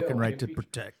exercising my fucking right to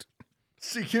protect.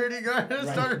 Security guard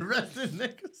start arresting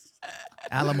niggas.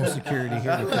 Alamo security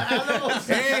here.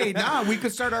 Hey, we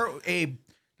could start our...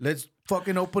 let's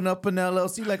fucking open up an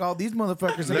LLC like all these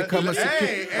motherfuckers and become a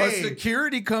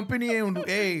security company, and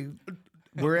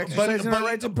we're exercising our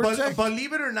right to protect.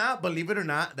 Believe it or not,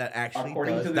 that actually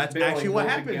that's actually what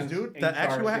happens, dude. That's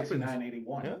actually what happens.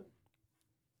 Yeah.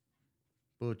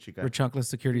 We're Chunkless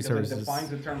Security Services. It defines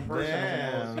the term person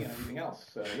and everything else.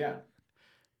 So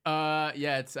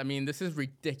this is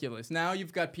ridiculous. Now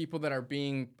you've got people that are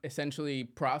being essentially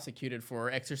prosecuted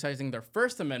for exercising their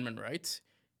First Amendment rights.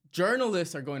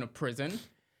 Journalists are going to prison.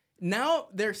 Now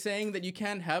they're saying that you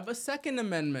can't have a Second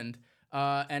Amendment.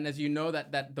 And as you know,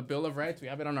 that the Bill of Rights, we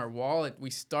have it on our wall. We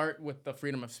start with the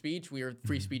freedom of speech. We are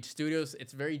Free Speech Studios.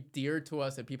 It's very dear to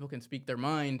us that people can speak their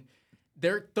mind.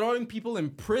 They're throwing people in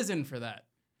prison for that.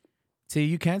 See,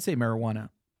 you can say marijuana.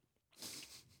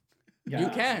 You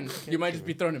can. You might just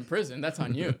be thrown in prison. That's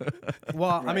on you.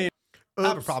 Well, I mean, I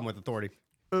have a problem with authority.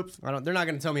 Oops. They're not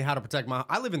gonna tell me how to protect my.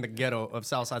 I live in the ghetto of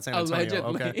Southside San Antonio.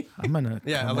 Allegedly. Okay. I'm gonna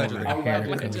allegedly. I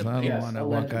don't Yes, want to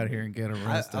walk out allegedly. here and get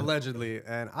arrested. Allegedly,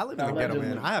 and I live in the ghetto, man.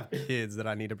 Allegedly. I have kids that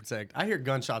I need to protect. I hear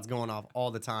gunshots going off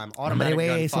all the time. On my Automatic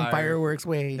way, some gunfire. fireworks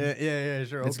way. Yeah,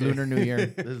 sure. It's okay. Lunar New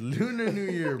Year. It's Lunar New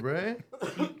Year, bro.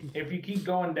 If you keep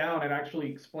going down, it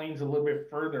actually explains a little bit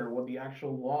further what the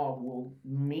actual law will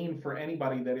mean for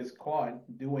anybody that is caught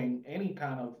doing any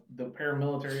kind of the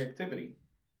paramilitary activity.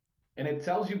 And it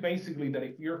tells you basically that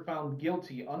if you're found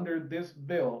guilty under this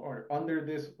bill or under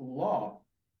this law,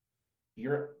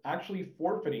 you're actually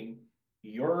forfeiting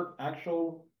your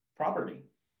actual property.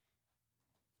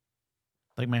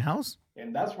 Like my house?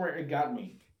 And that's where it got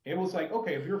me. It was like,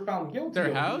 okay, if you're found guilty Their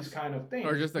of house? these kind of things,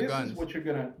 Or just the this guns? is what you're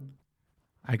gonna.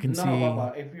 I can No, see.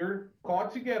 Baba, if you're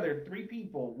caught together, 3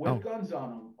 people with Oh. guns on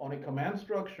them on a command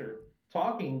structure,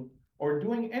 talking or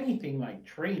doing anything like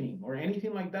training or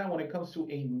anything like that when it comes to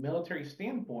a military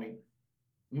standpoint,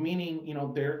 meaning,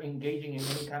 they're engaging in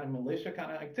any kind of militia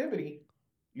kind of activity,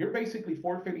 you're basically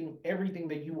forfeiting everything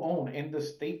that you own and the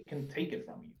state can take it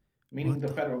from you, meaning the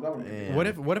federal government.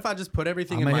 What if I just put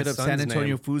everything I'm in gonna my hit up son's San Antonio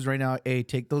name? Foods right now. Hey,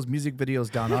 take those music videos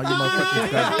down. All you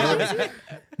motherfuckers.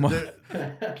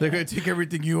 They're gonna take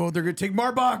everything you own. They're gonna take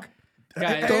Marbach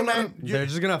Guys, Hey, man, They're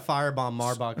just gonna firebomb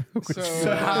Marbach.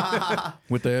 so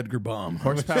with the Edgar bomb.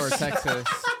 Horsepower, Texas.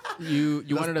 You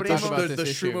wanted to talk about this the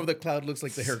issue. shroom of the cloud looks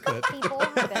like the haircut.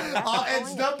 Oh,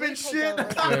 it's dumping shit.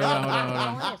 Wait, hold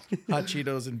on. Hot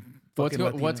Cheetos and What's,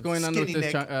 fucking what's going on Skinny with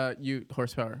this? Nick. You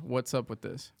Horsepower. What's up with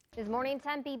this? This morning,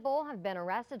 10 people have been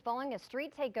arrested following a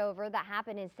street takeover that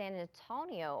happened in San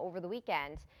Antonio over the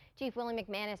weekend. Chief Willie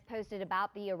McManus posted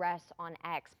about the arrest on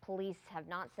X. Police have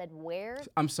not said where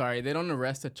I'm sorry, they don't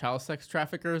arrest the child sex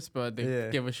traffickers, but they Yeah.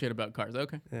 give a shit about cars.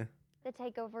 Okay. the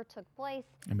takeover took place.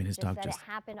 I mean, his Just dog said just it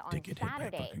happened on did get hit by a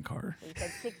Saturday. fucking car. He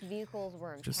said 6 vehicles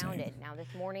were Just impounded. saying. Now,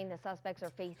 this morning, the suspects are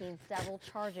facing several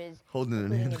charges, Holding it in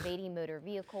including hand. evading motor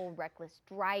vehicle, reckless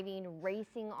driving,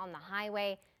 racing on the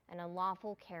highway, and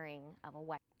unlawful carrying of a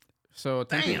weapon. So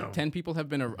 10 people have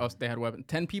been they had weapons.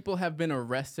 10 people have been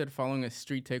arrested following a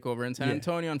street takeover in San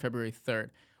Antonio on February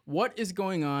 3rd. What is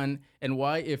going on, and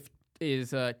why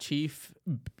is Chief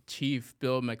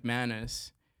Bill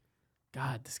McManus?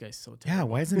 God, this guy's so terrible. Yeah,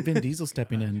 why isn't Vin Diesel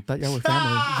stepping in? Thought y'all were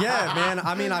family. Yeah, man.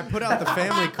 I mean, I put out the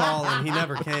family call and he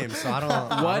never came, so I don't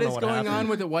know. What is going on happened.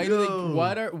 with it? Why do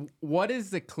they? What is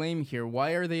the claim here?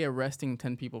 Why are they arresting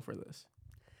 10 people for this?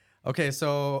 Okay,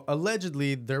 so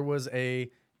allegedly there was a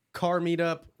car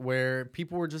meetup where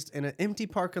people were just in an empty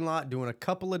parking lot doing a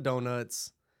couple of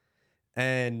donuts,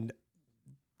 and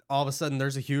all of a sudden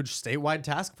there's a huge statewide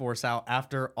task force out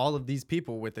after all of these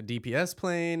people with a DPS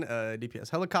plane, a DPS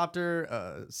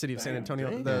helicopter, City of San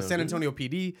Antonio, the San Antonio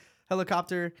PD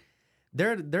helicopter.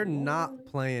 They're not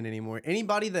playing anymore.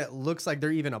 Anybody that looks like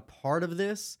they're even a part of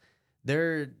this,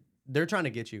 they're trying to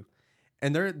get you.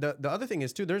 And the other thing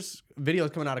is too, there's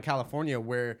videos coming out of California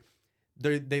where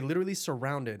they literally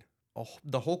surrounded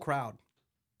the whole crowd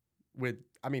with,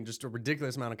 I mean, just a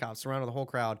ridiculous amount of cops surrounded the whole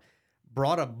crowd,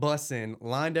 brought a bus in,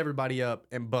 lined everybody up,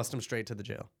 and bust them straight to the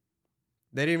jail.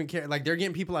 They didn't even care. Like, they're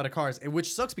getting people out of cars,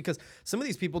 which sucks because some of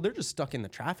these people, they're just stuck in the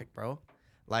traffic, bro.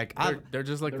 Like, They're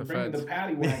just like They're the bringing feds. the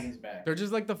paddy wagons back. They're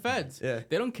just like the feds. Yeah.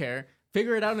 They don't care.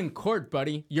 Figure it out in court,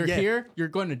 buddy. You're Yeah. here. You're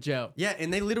going to jail. Yeah,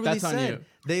 and they literally That's on said, you.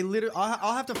 they literally,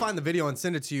 I'll have to find the video and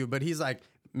send it to you, but he's like,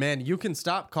 man, you can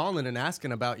stop calling and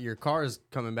asking about your cars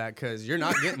coming back because you're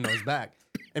not getting those back.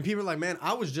 And people are like, man,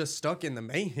 I was just stuck in the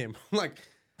mayhem. like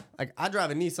I drive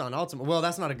a Nissan Altima. Well,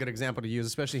 that's not a good example to use,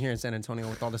 especially here in San Antonio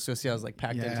with all the Suicidas like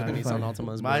packed into the Nissan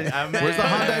Altimas. but- Where's the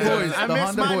Hyundai boys? I The miss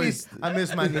Honda my boys. I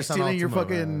miss my They're Nissan stealing your Altima,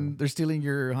 fucking. man. They're stealing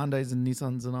your Hondas and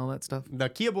Nissans and all that stuff. The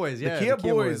Kia boys, yeah. The Kia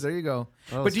boys. There you go.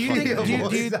 Those But do you think?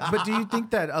 fucking Do you think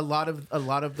that a lot of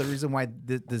the reason why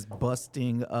this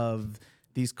busting of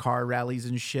these car rallies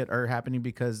and shit are happening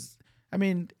because, I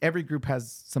mean, every group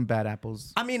has some bad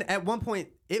apples. I mean, at one point,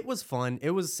 it was fun.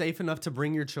 It was safe enough to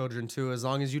bring your children to, as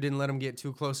long as you didn't let them get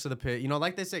too close to the pit. You know,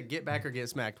 like they said, get back or get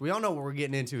smacked. We all know what we're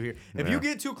getting into here. If you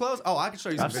get too close, I can show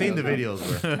you some I've seen the videos,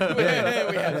 bro. We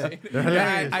have seen it.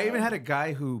 Yeah, I even had a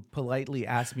guy who politely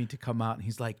asked me to come out, and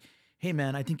he's like, "Hey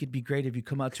man, I think it'd be great if you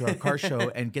come out to our car show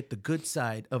and get the good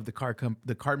side of the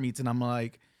car meets." And I'm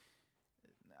like,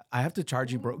 I have to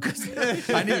charge you, bro, because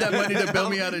I need that money to bail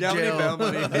me out of Yeah, we need jail. bail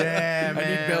money. Yeah, man. I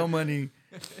need bail money.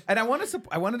 And I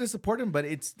wanted to support him, but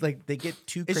it's like they get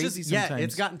too It's crazy just, sometimes. yeah,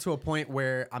 it's gotten to a point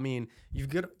where, I mean,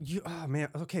 oh man,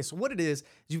 okay, so what it is,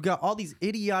 you've got all these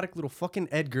idiotic little fucking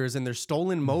Edgars and their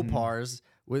stolen Mopars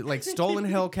with like stolen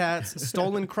Hellcats,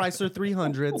 stolen Chrysler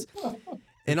 300s,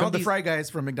 And all the fry guys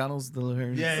from McDonald's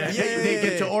delivery. They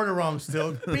get your order wrong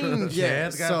still. Bing,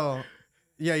 So,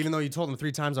 even though you told them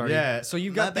 3 times already. Yeah. So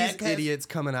you've got these idiots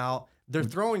coming out. They're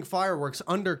throwing fireworks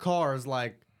under cars,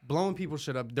 like blowing people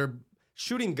shit up. They're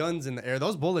shooting guns in the air.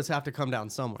 Those bullets have to come down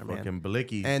somewhere, man. Fucking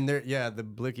blickies. And they're the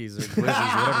blickies or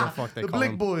glizzies, whatever the fuck they the call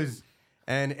blick them. boys.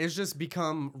 And it's just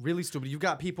become really stupid. You've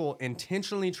got people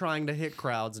intentionally trying to hit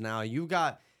crowds now.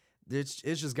 It's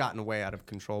just gotten way out of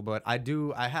control. But I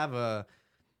have an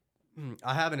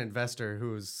investor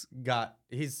who's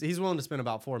he's willing to spend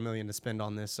about $4 million to spend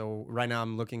on this. So right now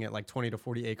I'm looking at like 20 to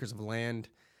 40 acres of land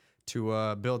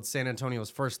to build San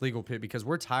Antonio's first legal pit because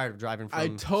we're tired of driving from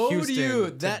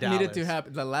Houston that to needed to Dallas.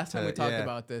 happen. The last time we talked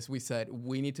about this, we said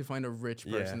we need to find a rich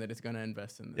person that is going to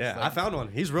invest in this. Yeah, I found one.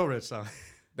 He's real rich, so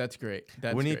that's great.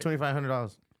 We need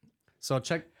 $2,500. So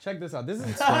check this out. This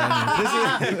is why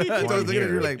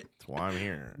I'm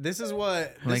here. This is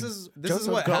what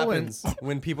happens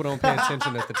when people don't pay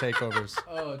attention at the takeovers.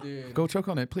 Oh, dude. Go choke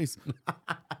on it, please.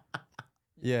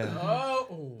 Yeah.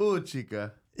 Oh,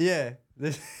 chica. Yeah.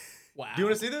 Wow. Do you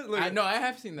want to see this? Look, I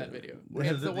have seen that video.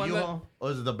 Is it the U-Haul?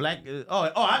 Or is it the black?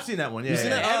 I've seen that one. Yeah. You seen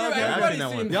that? I've seen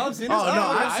that one. seen Y'all have seen Oh, this? no,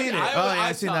 I've seen it.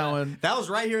 I've seen that one. That was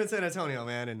right here in San Antonio,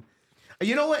 man. And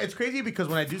you know what? It's crazy because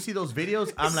when I do see those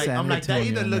videos, I'm like, San that either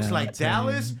Antonio, looks man, like I'm telling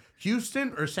you. Dallas,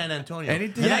 Houston, or San Antonio.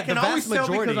 Anything- And I yeah, can the always vast tell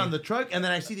majority. because on the truck, and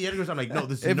then I see the editors, I'm like, no,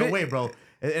 this is no way, bro.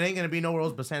 It ain't gonna be nowhere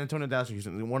else but San Antonio, Dallas, or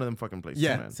Houston. One of them fucking places.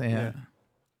 Yeah. man.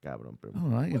 Yeah.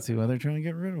 Oh, I can see why they're trying to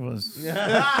get rid of us.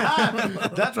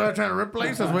 That's why they're trying to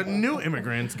replace us with new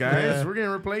immigrants, guys. Yeah. We're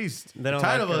getting replaced. They don't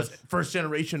Tired like of us us. first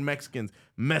generation Mexicans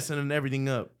messing and everything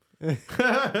up. We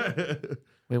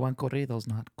want corridos,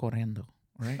 not corriendo,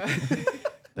 right?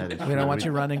 That is We don't want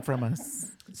you running from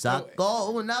us.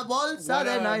 Sacó una bolsa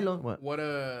de nylon. What?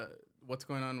 What's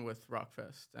going on with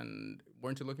Rockfest? And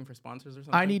weren't you looking for sponsors or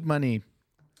something? I need money.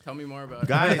 Tell me more about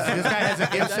Guys, this guy has a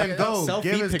gifts and go. Selfie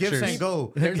Give us gifts pictures. and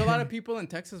go. There's a lot of people in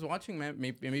Texas watching, man.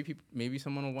 Maybe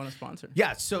someone will want to sponsor.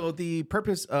 Yeah, so the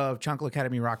purpose of Chancla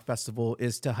Academy Rock Festival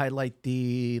is to highlight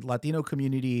the Latino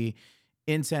community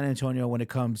in San Antonio when it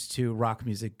comes to rock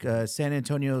music. San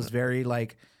Antonio is very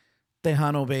like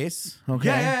Tejano base, okay?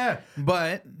 Yeah.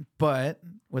 But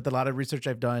with a lot of research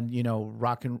I've done, you know,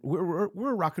 we're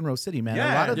a rock and roll city, man.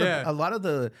 Yeah, a lot of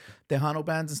the Tejano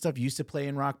bands and stuff used to play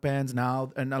in rock bands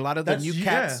now, and a lot of the new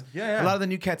cats, a lot of the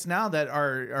new cats now that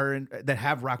that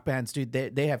have rock bands, dude,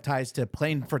 they have ties to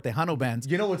playing for Tejano bands.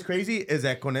 You know what's crazy is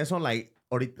that con eso, like,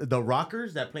 the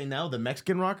rockers that play now, the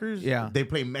Mexican rockers, they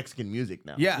play Mexican music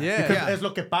now. Yeah. Because es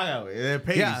lo que paga, güey. It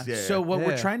pays. Yeah. Yeah. So what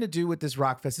we're trying to do with this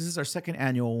Rock Fest, this is our second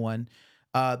annual one.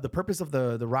 The purpose of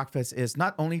the Rock Fest is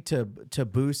not only to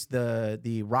boost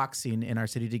the rock scene in our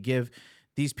city, to give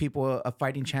these people a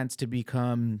fighting chance to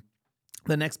become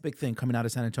the next big thing coming out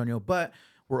of San Antonio, but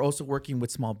we're also working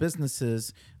with small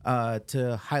businesses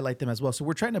to highlight them as well. So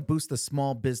we're trying to boost the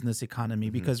small business economy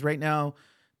because right now,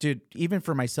 dude, even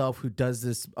for myself who does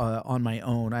this on my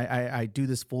own, I do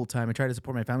this full time. I try to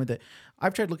support my family. That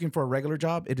I've tried looking for a regular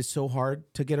job. It is so hard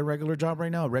to get a regular job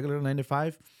right now, a regular 9 to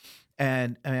 5.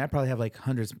 And I mean, I probably have like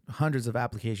hundreds of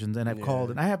applications, and I've called,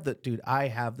 and I have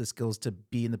the skills to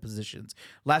be in the positions.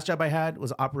 Last job I had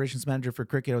was operations manager for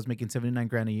cricket. I was making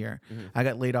 $79,000 a year. I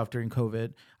got laid off during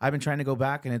COVID. I've been trying to go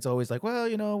back, and it's always like, well,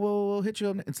 you know, we'll hit you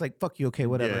up. It's like, fuck you, okay,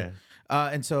 whatever.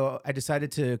 And so I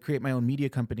decided to create my own media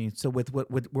company. So with what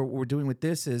we're doing with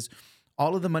this is,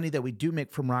 all of the money that we do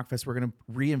make from Rockfest, we're going to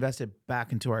reinvest it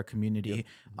back into our community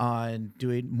on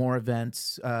doing more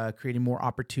events, creating more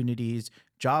opportunities,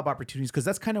 job opportunities, because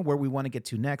that's kind of where we want to get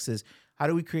to next is how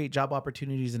do we create job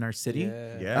opportunities in our city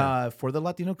for the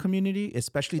Latino community,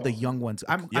 especially the young ones.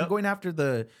 I'm going after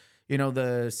the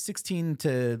 16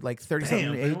 to like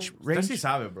 37 age range. That's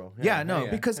sabe, bro. Yeah, no,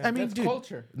 because I mean, that's dude,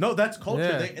 culture. No, that's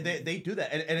culture. They do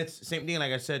that, and it's the same thing.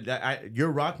 Like I said, you're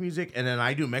rock music, and then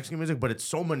I do Mexican music, but it's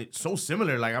so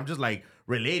similar. Like I'm just like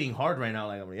relating hard right now.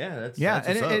 Like I'm like, that's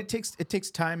and what's up. it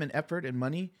takes time and effort and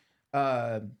money.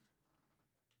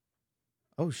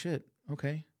 Oh shit.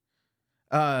 Okay.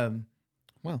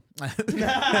 Well,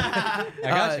 I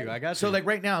got you. So like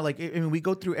right now, like I mean, we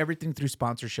go through everything through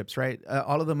sponsorships, right?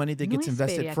 All of the money that gets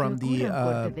invested from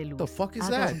the fuck is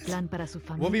that?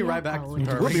 We'll be right back. We'll be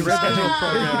right back to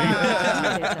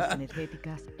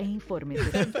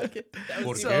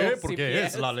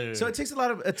So it takes a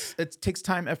lot of it takes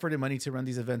time, effort, and money to run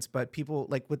these events. But people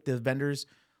like with the vendors,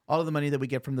 all of the money that we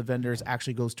get from the vendors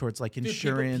actually goes towards like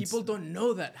insurance. Dude, people don't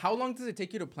know that. How long does it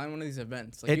take you to plan one of these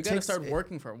events? Like you gotta start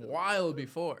working for a while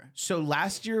before. So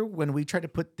last year when we tried to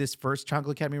put this first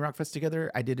Chancla Academy Rock Fest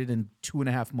together, I did it in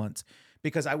 2.5 months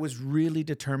because I was really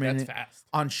determined That's fast.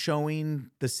 on showing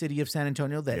the city of San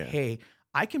Antonio that, hey,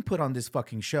 I can put on this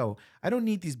fucking show. I don't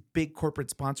need these big corporate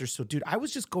sponsors. So, dude, I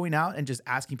was just going out and just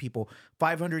asking people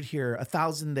 500 here,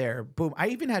 1,000 there. Boom. I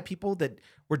even had people that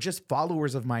were just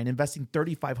followers of mine investing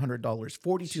 $3,500,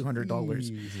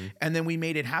 $4,200. And then we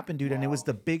made it happen, dude. And it was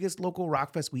the biggest local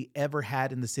rock fest we ever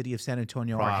had in the city of San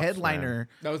Antonio. Our headliner.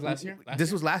 That was last year?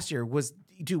 Was last year.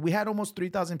 Dude, we had almost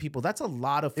 3,000 people. That's a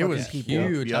lot of fucking people.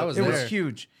 Huge. It was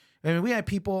huge. I mean, we had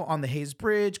people on the Hayes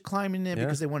Bridge climbing it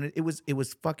because they wanted. It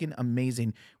was fucking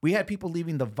amazing. We had people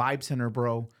leaving the Vibe Center,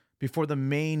 bro, before the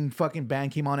main fucking band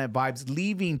came on at Vibes,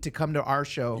 leaving to come to our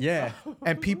show. Yeah,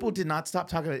 and people did not stop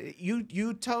talking.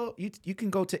 You can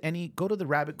go to the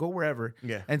Rabbit, go wherever,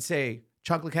 and say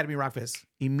Chocolate Academy Rock Fest.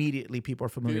 Immediately, people are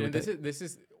familiar with it. This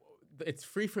is it's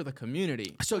free for the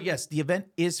community. So yes, the event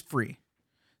is free.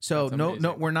 So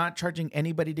no, we're not charging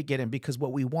anybody to get in, because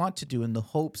what we want to do and the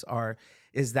hopes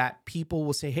is that people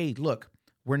will say, hey, look,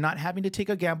 we're not having to take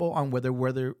a gamble on whether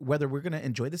we're going to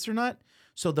enjoy this or not.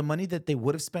 So the money that they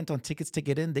would have spent on tickets to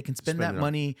get in, they can spend that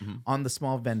money on the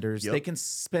small vendors. They can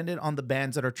spend it on the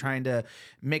bands that are trying to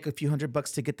make a few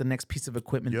 $100 to get the next piece of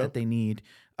equipment that they need.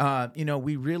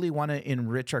 We really want to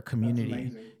enrich our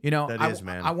community.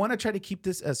 I want to try to keep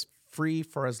this as free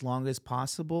for as long as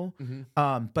possible.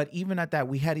 But even at that,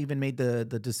 we had even made the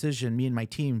decision, me and my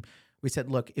team, we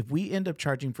said, look, if we end up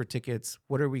charging for tickets,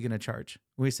 what are we going to charge?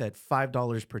 We said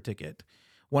 $5 per ticket.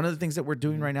 One of the things that we're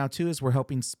doing right now too is we're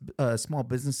helping small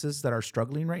businesses that are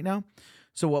struggling right now.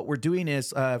 So what we're doing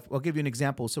is, I'll give you an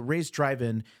example. So Ray's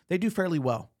Drive-In, they do fairly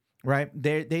well, right?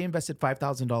 They invested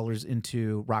 $5,000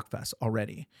 into Rockfest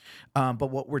already. But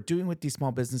what we're doing with these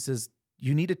small businesses,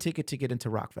 you need a ticket to get into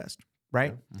Rockfest,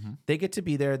 right? They get to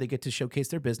be there. They get to showcase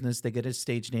their business. They get a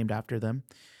stage named after them.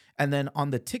 And then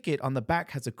on the ticket, on the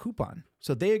back has a coupon.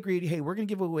 So they agreed, hey, we're going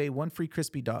to give away one free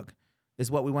crispy dog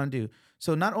is what we want to do.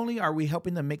 So not only are we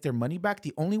helping them make their money back,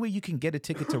 the only way you can get a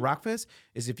ticket to Rockfest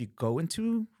is if you go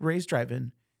into Ray's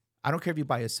Drive-In. I don't care if you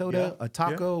buy a soda, a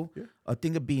taco, a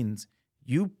thing of beans.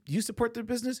 You support their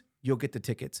business, you'll get the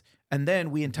tickets. And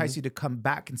then we entice you to come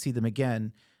back and see them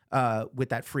again with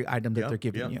that free item that they're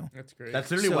giving you. That's great. That's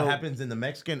literally what happens in the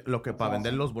Mexican. Lo que para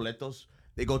vender los boletos,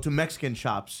 they go to Mexican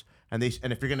shops. And if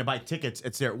you're gonna buy tickets,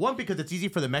 it's there. One, because it's easy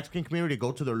for the Mexican community to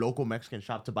go to their local Mexican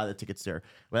shop to buy the tickets there.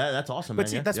 Well, that's awesome, man. But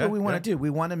see, that's what we want to do. We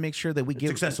want to make sure that we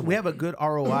have a good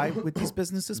ROI with these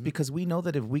businesses, because we know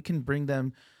that if we can bring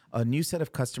them a new set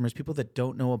of customers, people that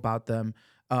don't know about them,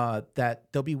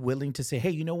 that they'll be willing to say,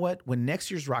 hey, you know what? When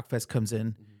next year's Rockfest comes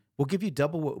in, we'll give you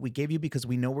double what we gave you because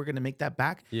we know we're gonna make that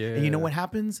back. And you know what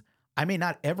happens? I may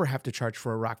not ever have to charge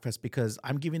for a Rockfest because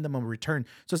I'm giving them a return.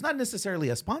 So it's not necessarily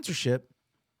a sponsorship.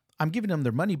 I'm giving them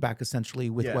their money back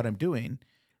essentially with what I'm doing.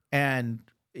 And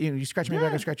you scratch my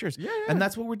back, I scratch yours. And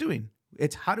that's what we're doing.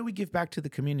 It's how do we give back to the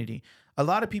community? A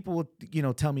lot of people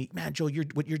will, tell me, man, Joe,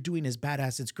 what you're doing is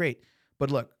badass. It's great. But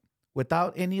look,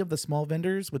 without any of the small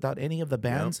vendors, without any of the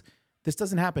bands, this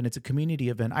doesn't happen. It's a community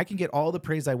event. I can get all the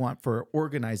praise I want for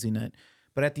organizing it.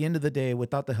 But at the end of the day,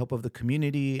 without the help of the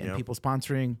community and people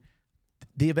sponsoring,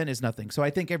 the event is nothing. So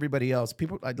I think everybody else,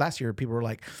 last year, people were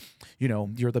like,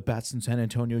 you're the best in San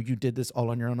Antonio. You did this all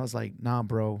on your own. I was like, nah,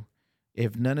 bro.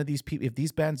 If none of these people, if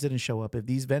these bands didn't show up, if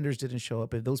these vendors didn't show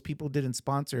up, if those people didn't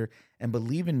sponsor and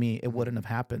believe in me, it wouldn't have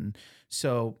happened.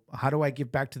 So how do I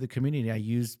give back to the community? I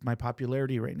use my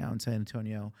popularity right now in San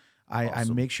Antonio. I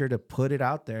make sure to put it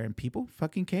out there, and people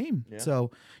fucking came. Yeah.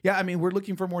 So I mean, we're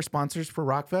looking for more sponsors for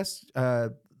Rockfest.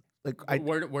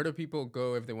 Where do people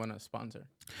go if they want to sponsor?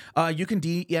 You can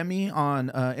DM me on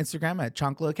Instagram at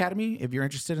Chancla Academy if you're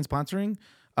interested in sponsoring.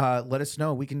 Let us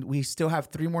know. We still have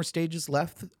 3 more stages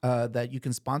left that you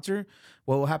can sponsor.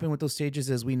 What will happen with those stages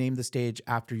is we name the stage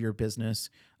after your business,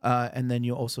 and then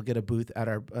you'll also get a booth at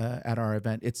our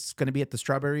event. It's going to be at the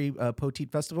Strawberry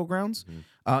Poteet Festival grounds.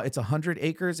 It's 100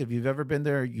 acres. If you've ever been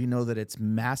there, you know that it's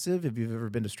massive. If you've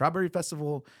ever been to Strawberry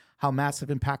Festival, how massive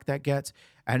impact that gets.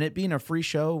 And it being a free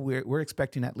show, we're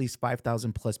expecting at least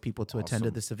 5,000 plus people to attend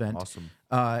to this event. Awesome.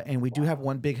 And we do have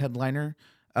one big headliner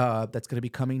that's going to be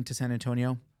coming to San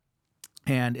Antonio.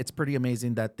 And it's pretty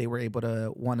amazing that they were able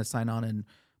to want to sign on and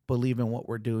believe in what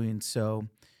we're doing. So,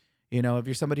 if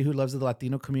you're somebody who loves the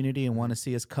Latino community and want to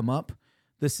see us come up,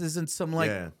 this isn't some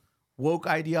woke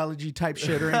ideology type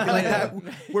shit or anything like that.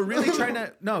 We're really trying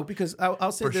to, because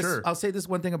I'll say this. Sure. I'll say this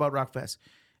one thing about Rockfest.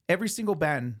 Every single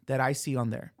band that I see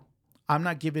on there, I'm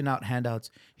not giving out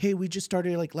handouts. Hey, we just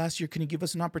started last year. Can you give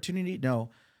us an opportunity? No.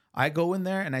 I go in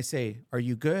there and I say, are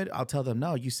you good? I'll tell them,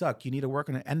 no, you suck. You need to work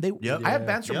on it. And I have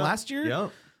bands from last year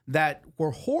that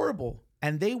were horrible.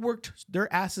 And they worked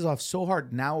their asses off so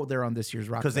hard. Now they're on this year's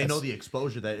Rock Because they Fest. know the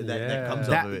exposure that comes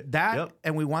that, of it. That,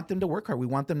 and we want them to work hard. We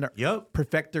want them to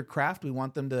perfect their craft. We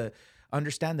want them to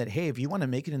understand that, hey, if you want to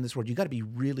make it in this world, you got to be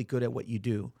really good at what you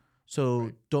do.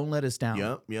 So don't let us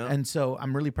down. And so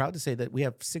I'm really proud to say that we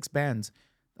have 6 bands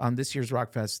on this year's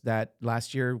Rock Fest that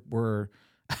last year were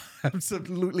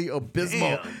absolutely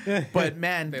abysmal. But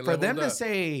man, for them to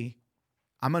say,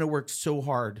 I'm going to work so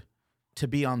hard to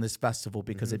be on this festival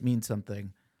because it means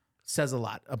something, says a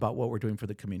lot about what we're doing for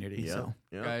the community. So,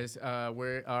 guys, we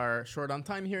are short on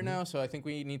time here now, so I think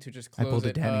we need to just close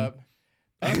it up.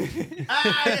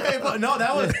 No,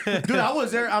 that was, dude, I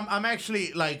was there. I'm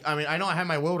actually like, I mean, I know I had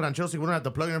my Will on Chelsea. We don't have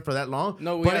to plug it in for that long.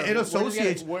 No, but it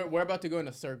associates. We're about to go in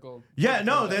a circle. Yeah,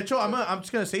 no, that's true. I'm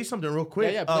just gonna say something real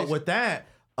quick. With that,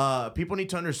 people need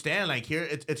to understand. Like here,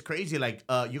 it's crazy. Like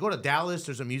you go to Dallas,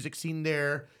 there's a music scene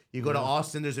there. You go to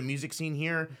Austin, there's a music scene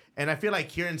here. And I feel like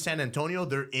here in San Antonio,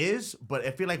 there is, but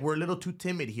I feel like we're a little too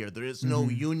timid here. There is no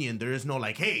union. There is no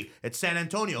like, hey, it's San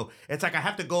Antonio. It's like I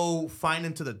have to go find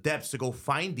into the depths to go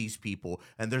find these people.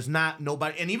 And there's not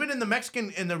nobody. And even in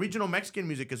the regional Mexican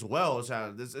music as well, it's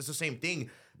the same thing.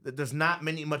 There's not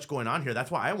much going on here. That's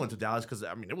why I went to Dallas, because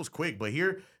I mean it was quick. But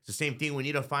here it's the same thing. We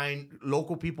need to find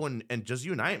local people and just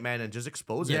unite, man, and just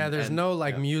expose it. Yeah, there's no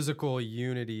like musical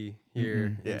unity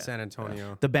here in San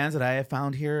Antonio. The bands that I have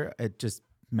found here, it just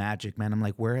magic, man. I'm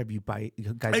like, where have you guys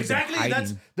exactly? been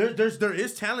hiding? There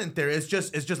is talent there. It's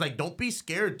just like don't be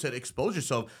scared to expose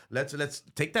yourself. Let's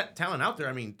take that talent out there.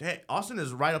 I mean, hey, Austin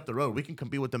is right up the road. We can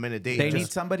compete with them in a day. They need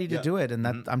somebody to do it, and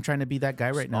that I'm trying to be that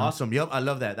guy right now. Awesome. Yep, I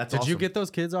love that. That's Did you get those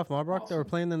kids off Mob Rock that were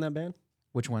playing in that band?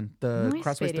 Which one? The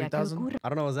Crossways 3000? I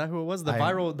don't know. Is that who it was? The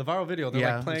viral video.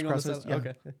 They're like playing on the yeah.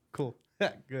 Okay, cool.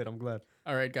 Good. I'm glad.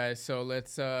 All right, guys. So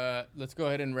let's go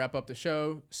ahead and wrap up the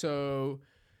show. So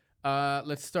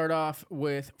let's start off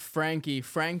with Frankie.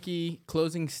 Frankie,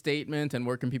 closing statement, and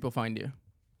where can people find you?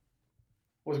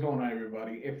 What's going on,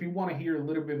 everybody? If you want to hear a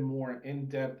little bit more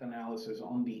in-depth analysis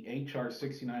on the HR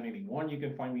 6981, you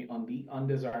can find me on the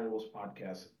Undesirables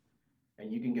podcast. And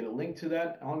you can get a link to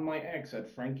that on my X at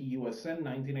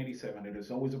FrankieUSN1987. It is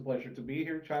always a pleasure to be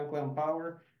here. Chancla and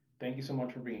Power, thank you so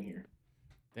much for being here.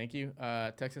 Thank you.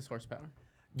 Texas Horsepower.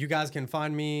 You guys can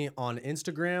find me on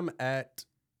Instagram at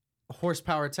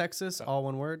Horsepower Texas, all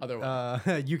one word.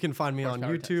 You can find me on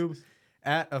YouTube Texas.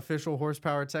 At Official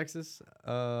Horsepower Texas.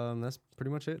 That's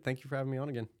pretty much it. Thank you for having me on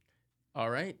again.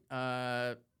 All right.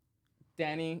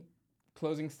 Danny,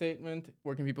 closing statement.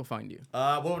 Where can people find you?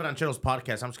 What Rancheros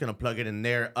podcast. I'm just going to plug it in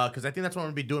there because I think that's what I'm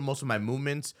going to be doing most of my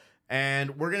movements.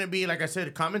 And we're going to be, like I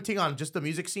said, commenting on just the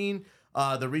music scene.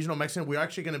 The regional Mexican, we're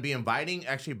actually going to be inviting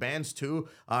bands too.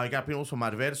 I got people from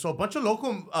Marver. So a bunch of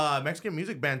local Mexican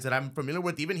music bands that I'm familiar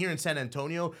with, even here in San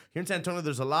Antonio. Here in San Antonio,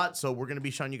 there's a lot. So we're going to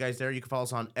be showing you guys there. You can follow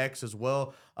us on X as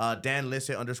well. Dan Lisse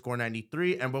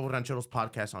 _93 and Huevo Rancheros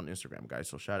podcast on Instagram, guys.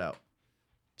 So shout out.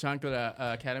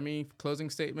 Chancla Academy, closing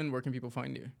statement. Where can people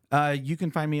find you? You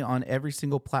can find me on every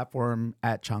single platform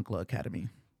at Chancla Academy.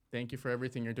 Thank you for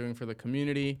everything you're doing for the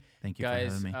community. Thank you, guys.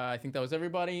 For having me. I think that was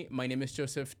everybody. My name is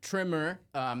Joseph Trimmer.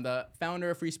 I'm the founder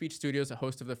of Free Speech Studios, a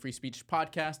host of the Free Speech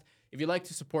podcast. If you'd like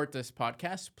to support this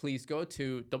podcast, please go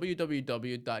to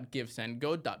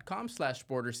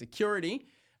www.givesendgo.com/bordersecurity.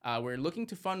 We're looking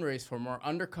to fundraise for more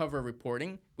undercover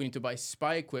reporting. We need to buy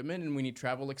spy equipment, and we need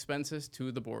travel expenses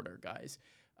to the border, guys.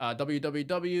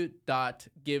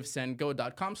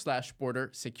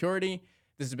 www.givesendgo.com/bordersecurity.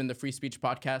 This has been the Free Speech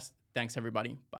Podcast. Thanks, everybody. Bye.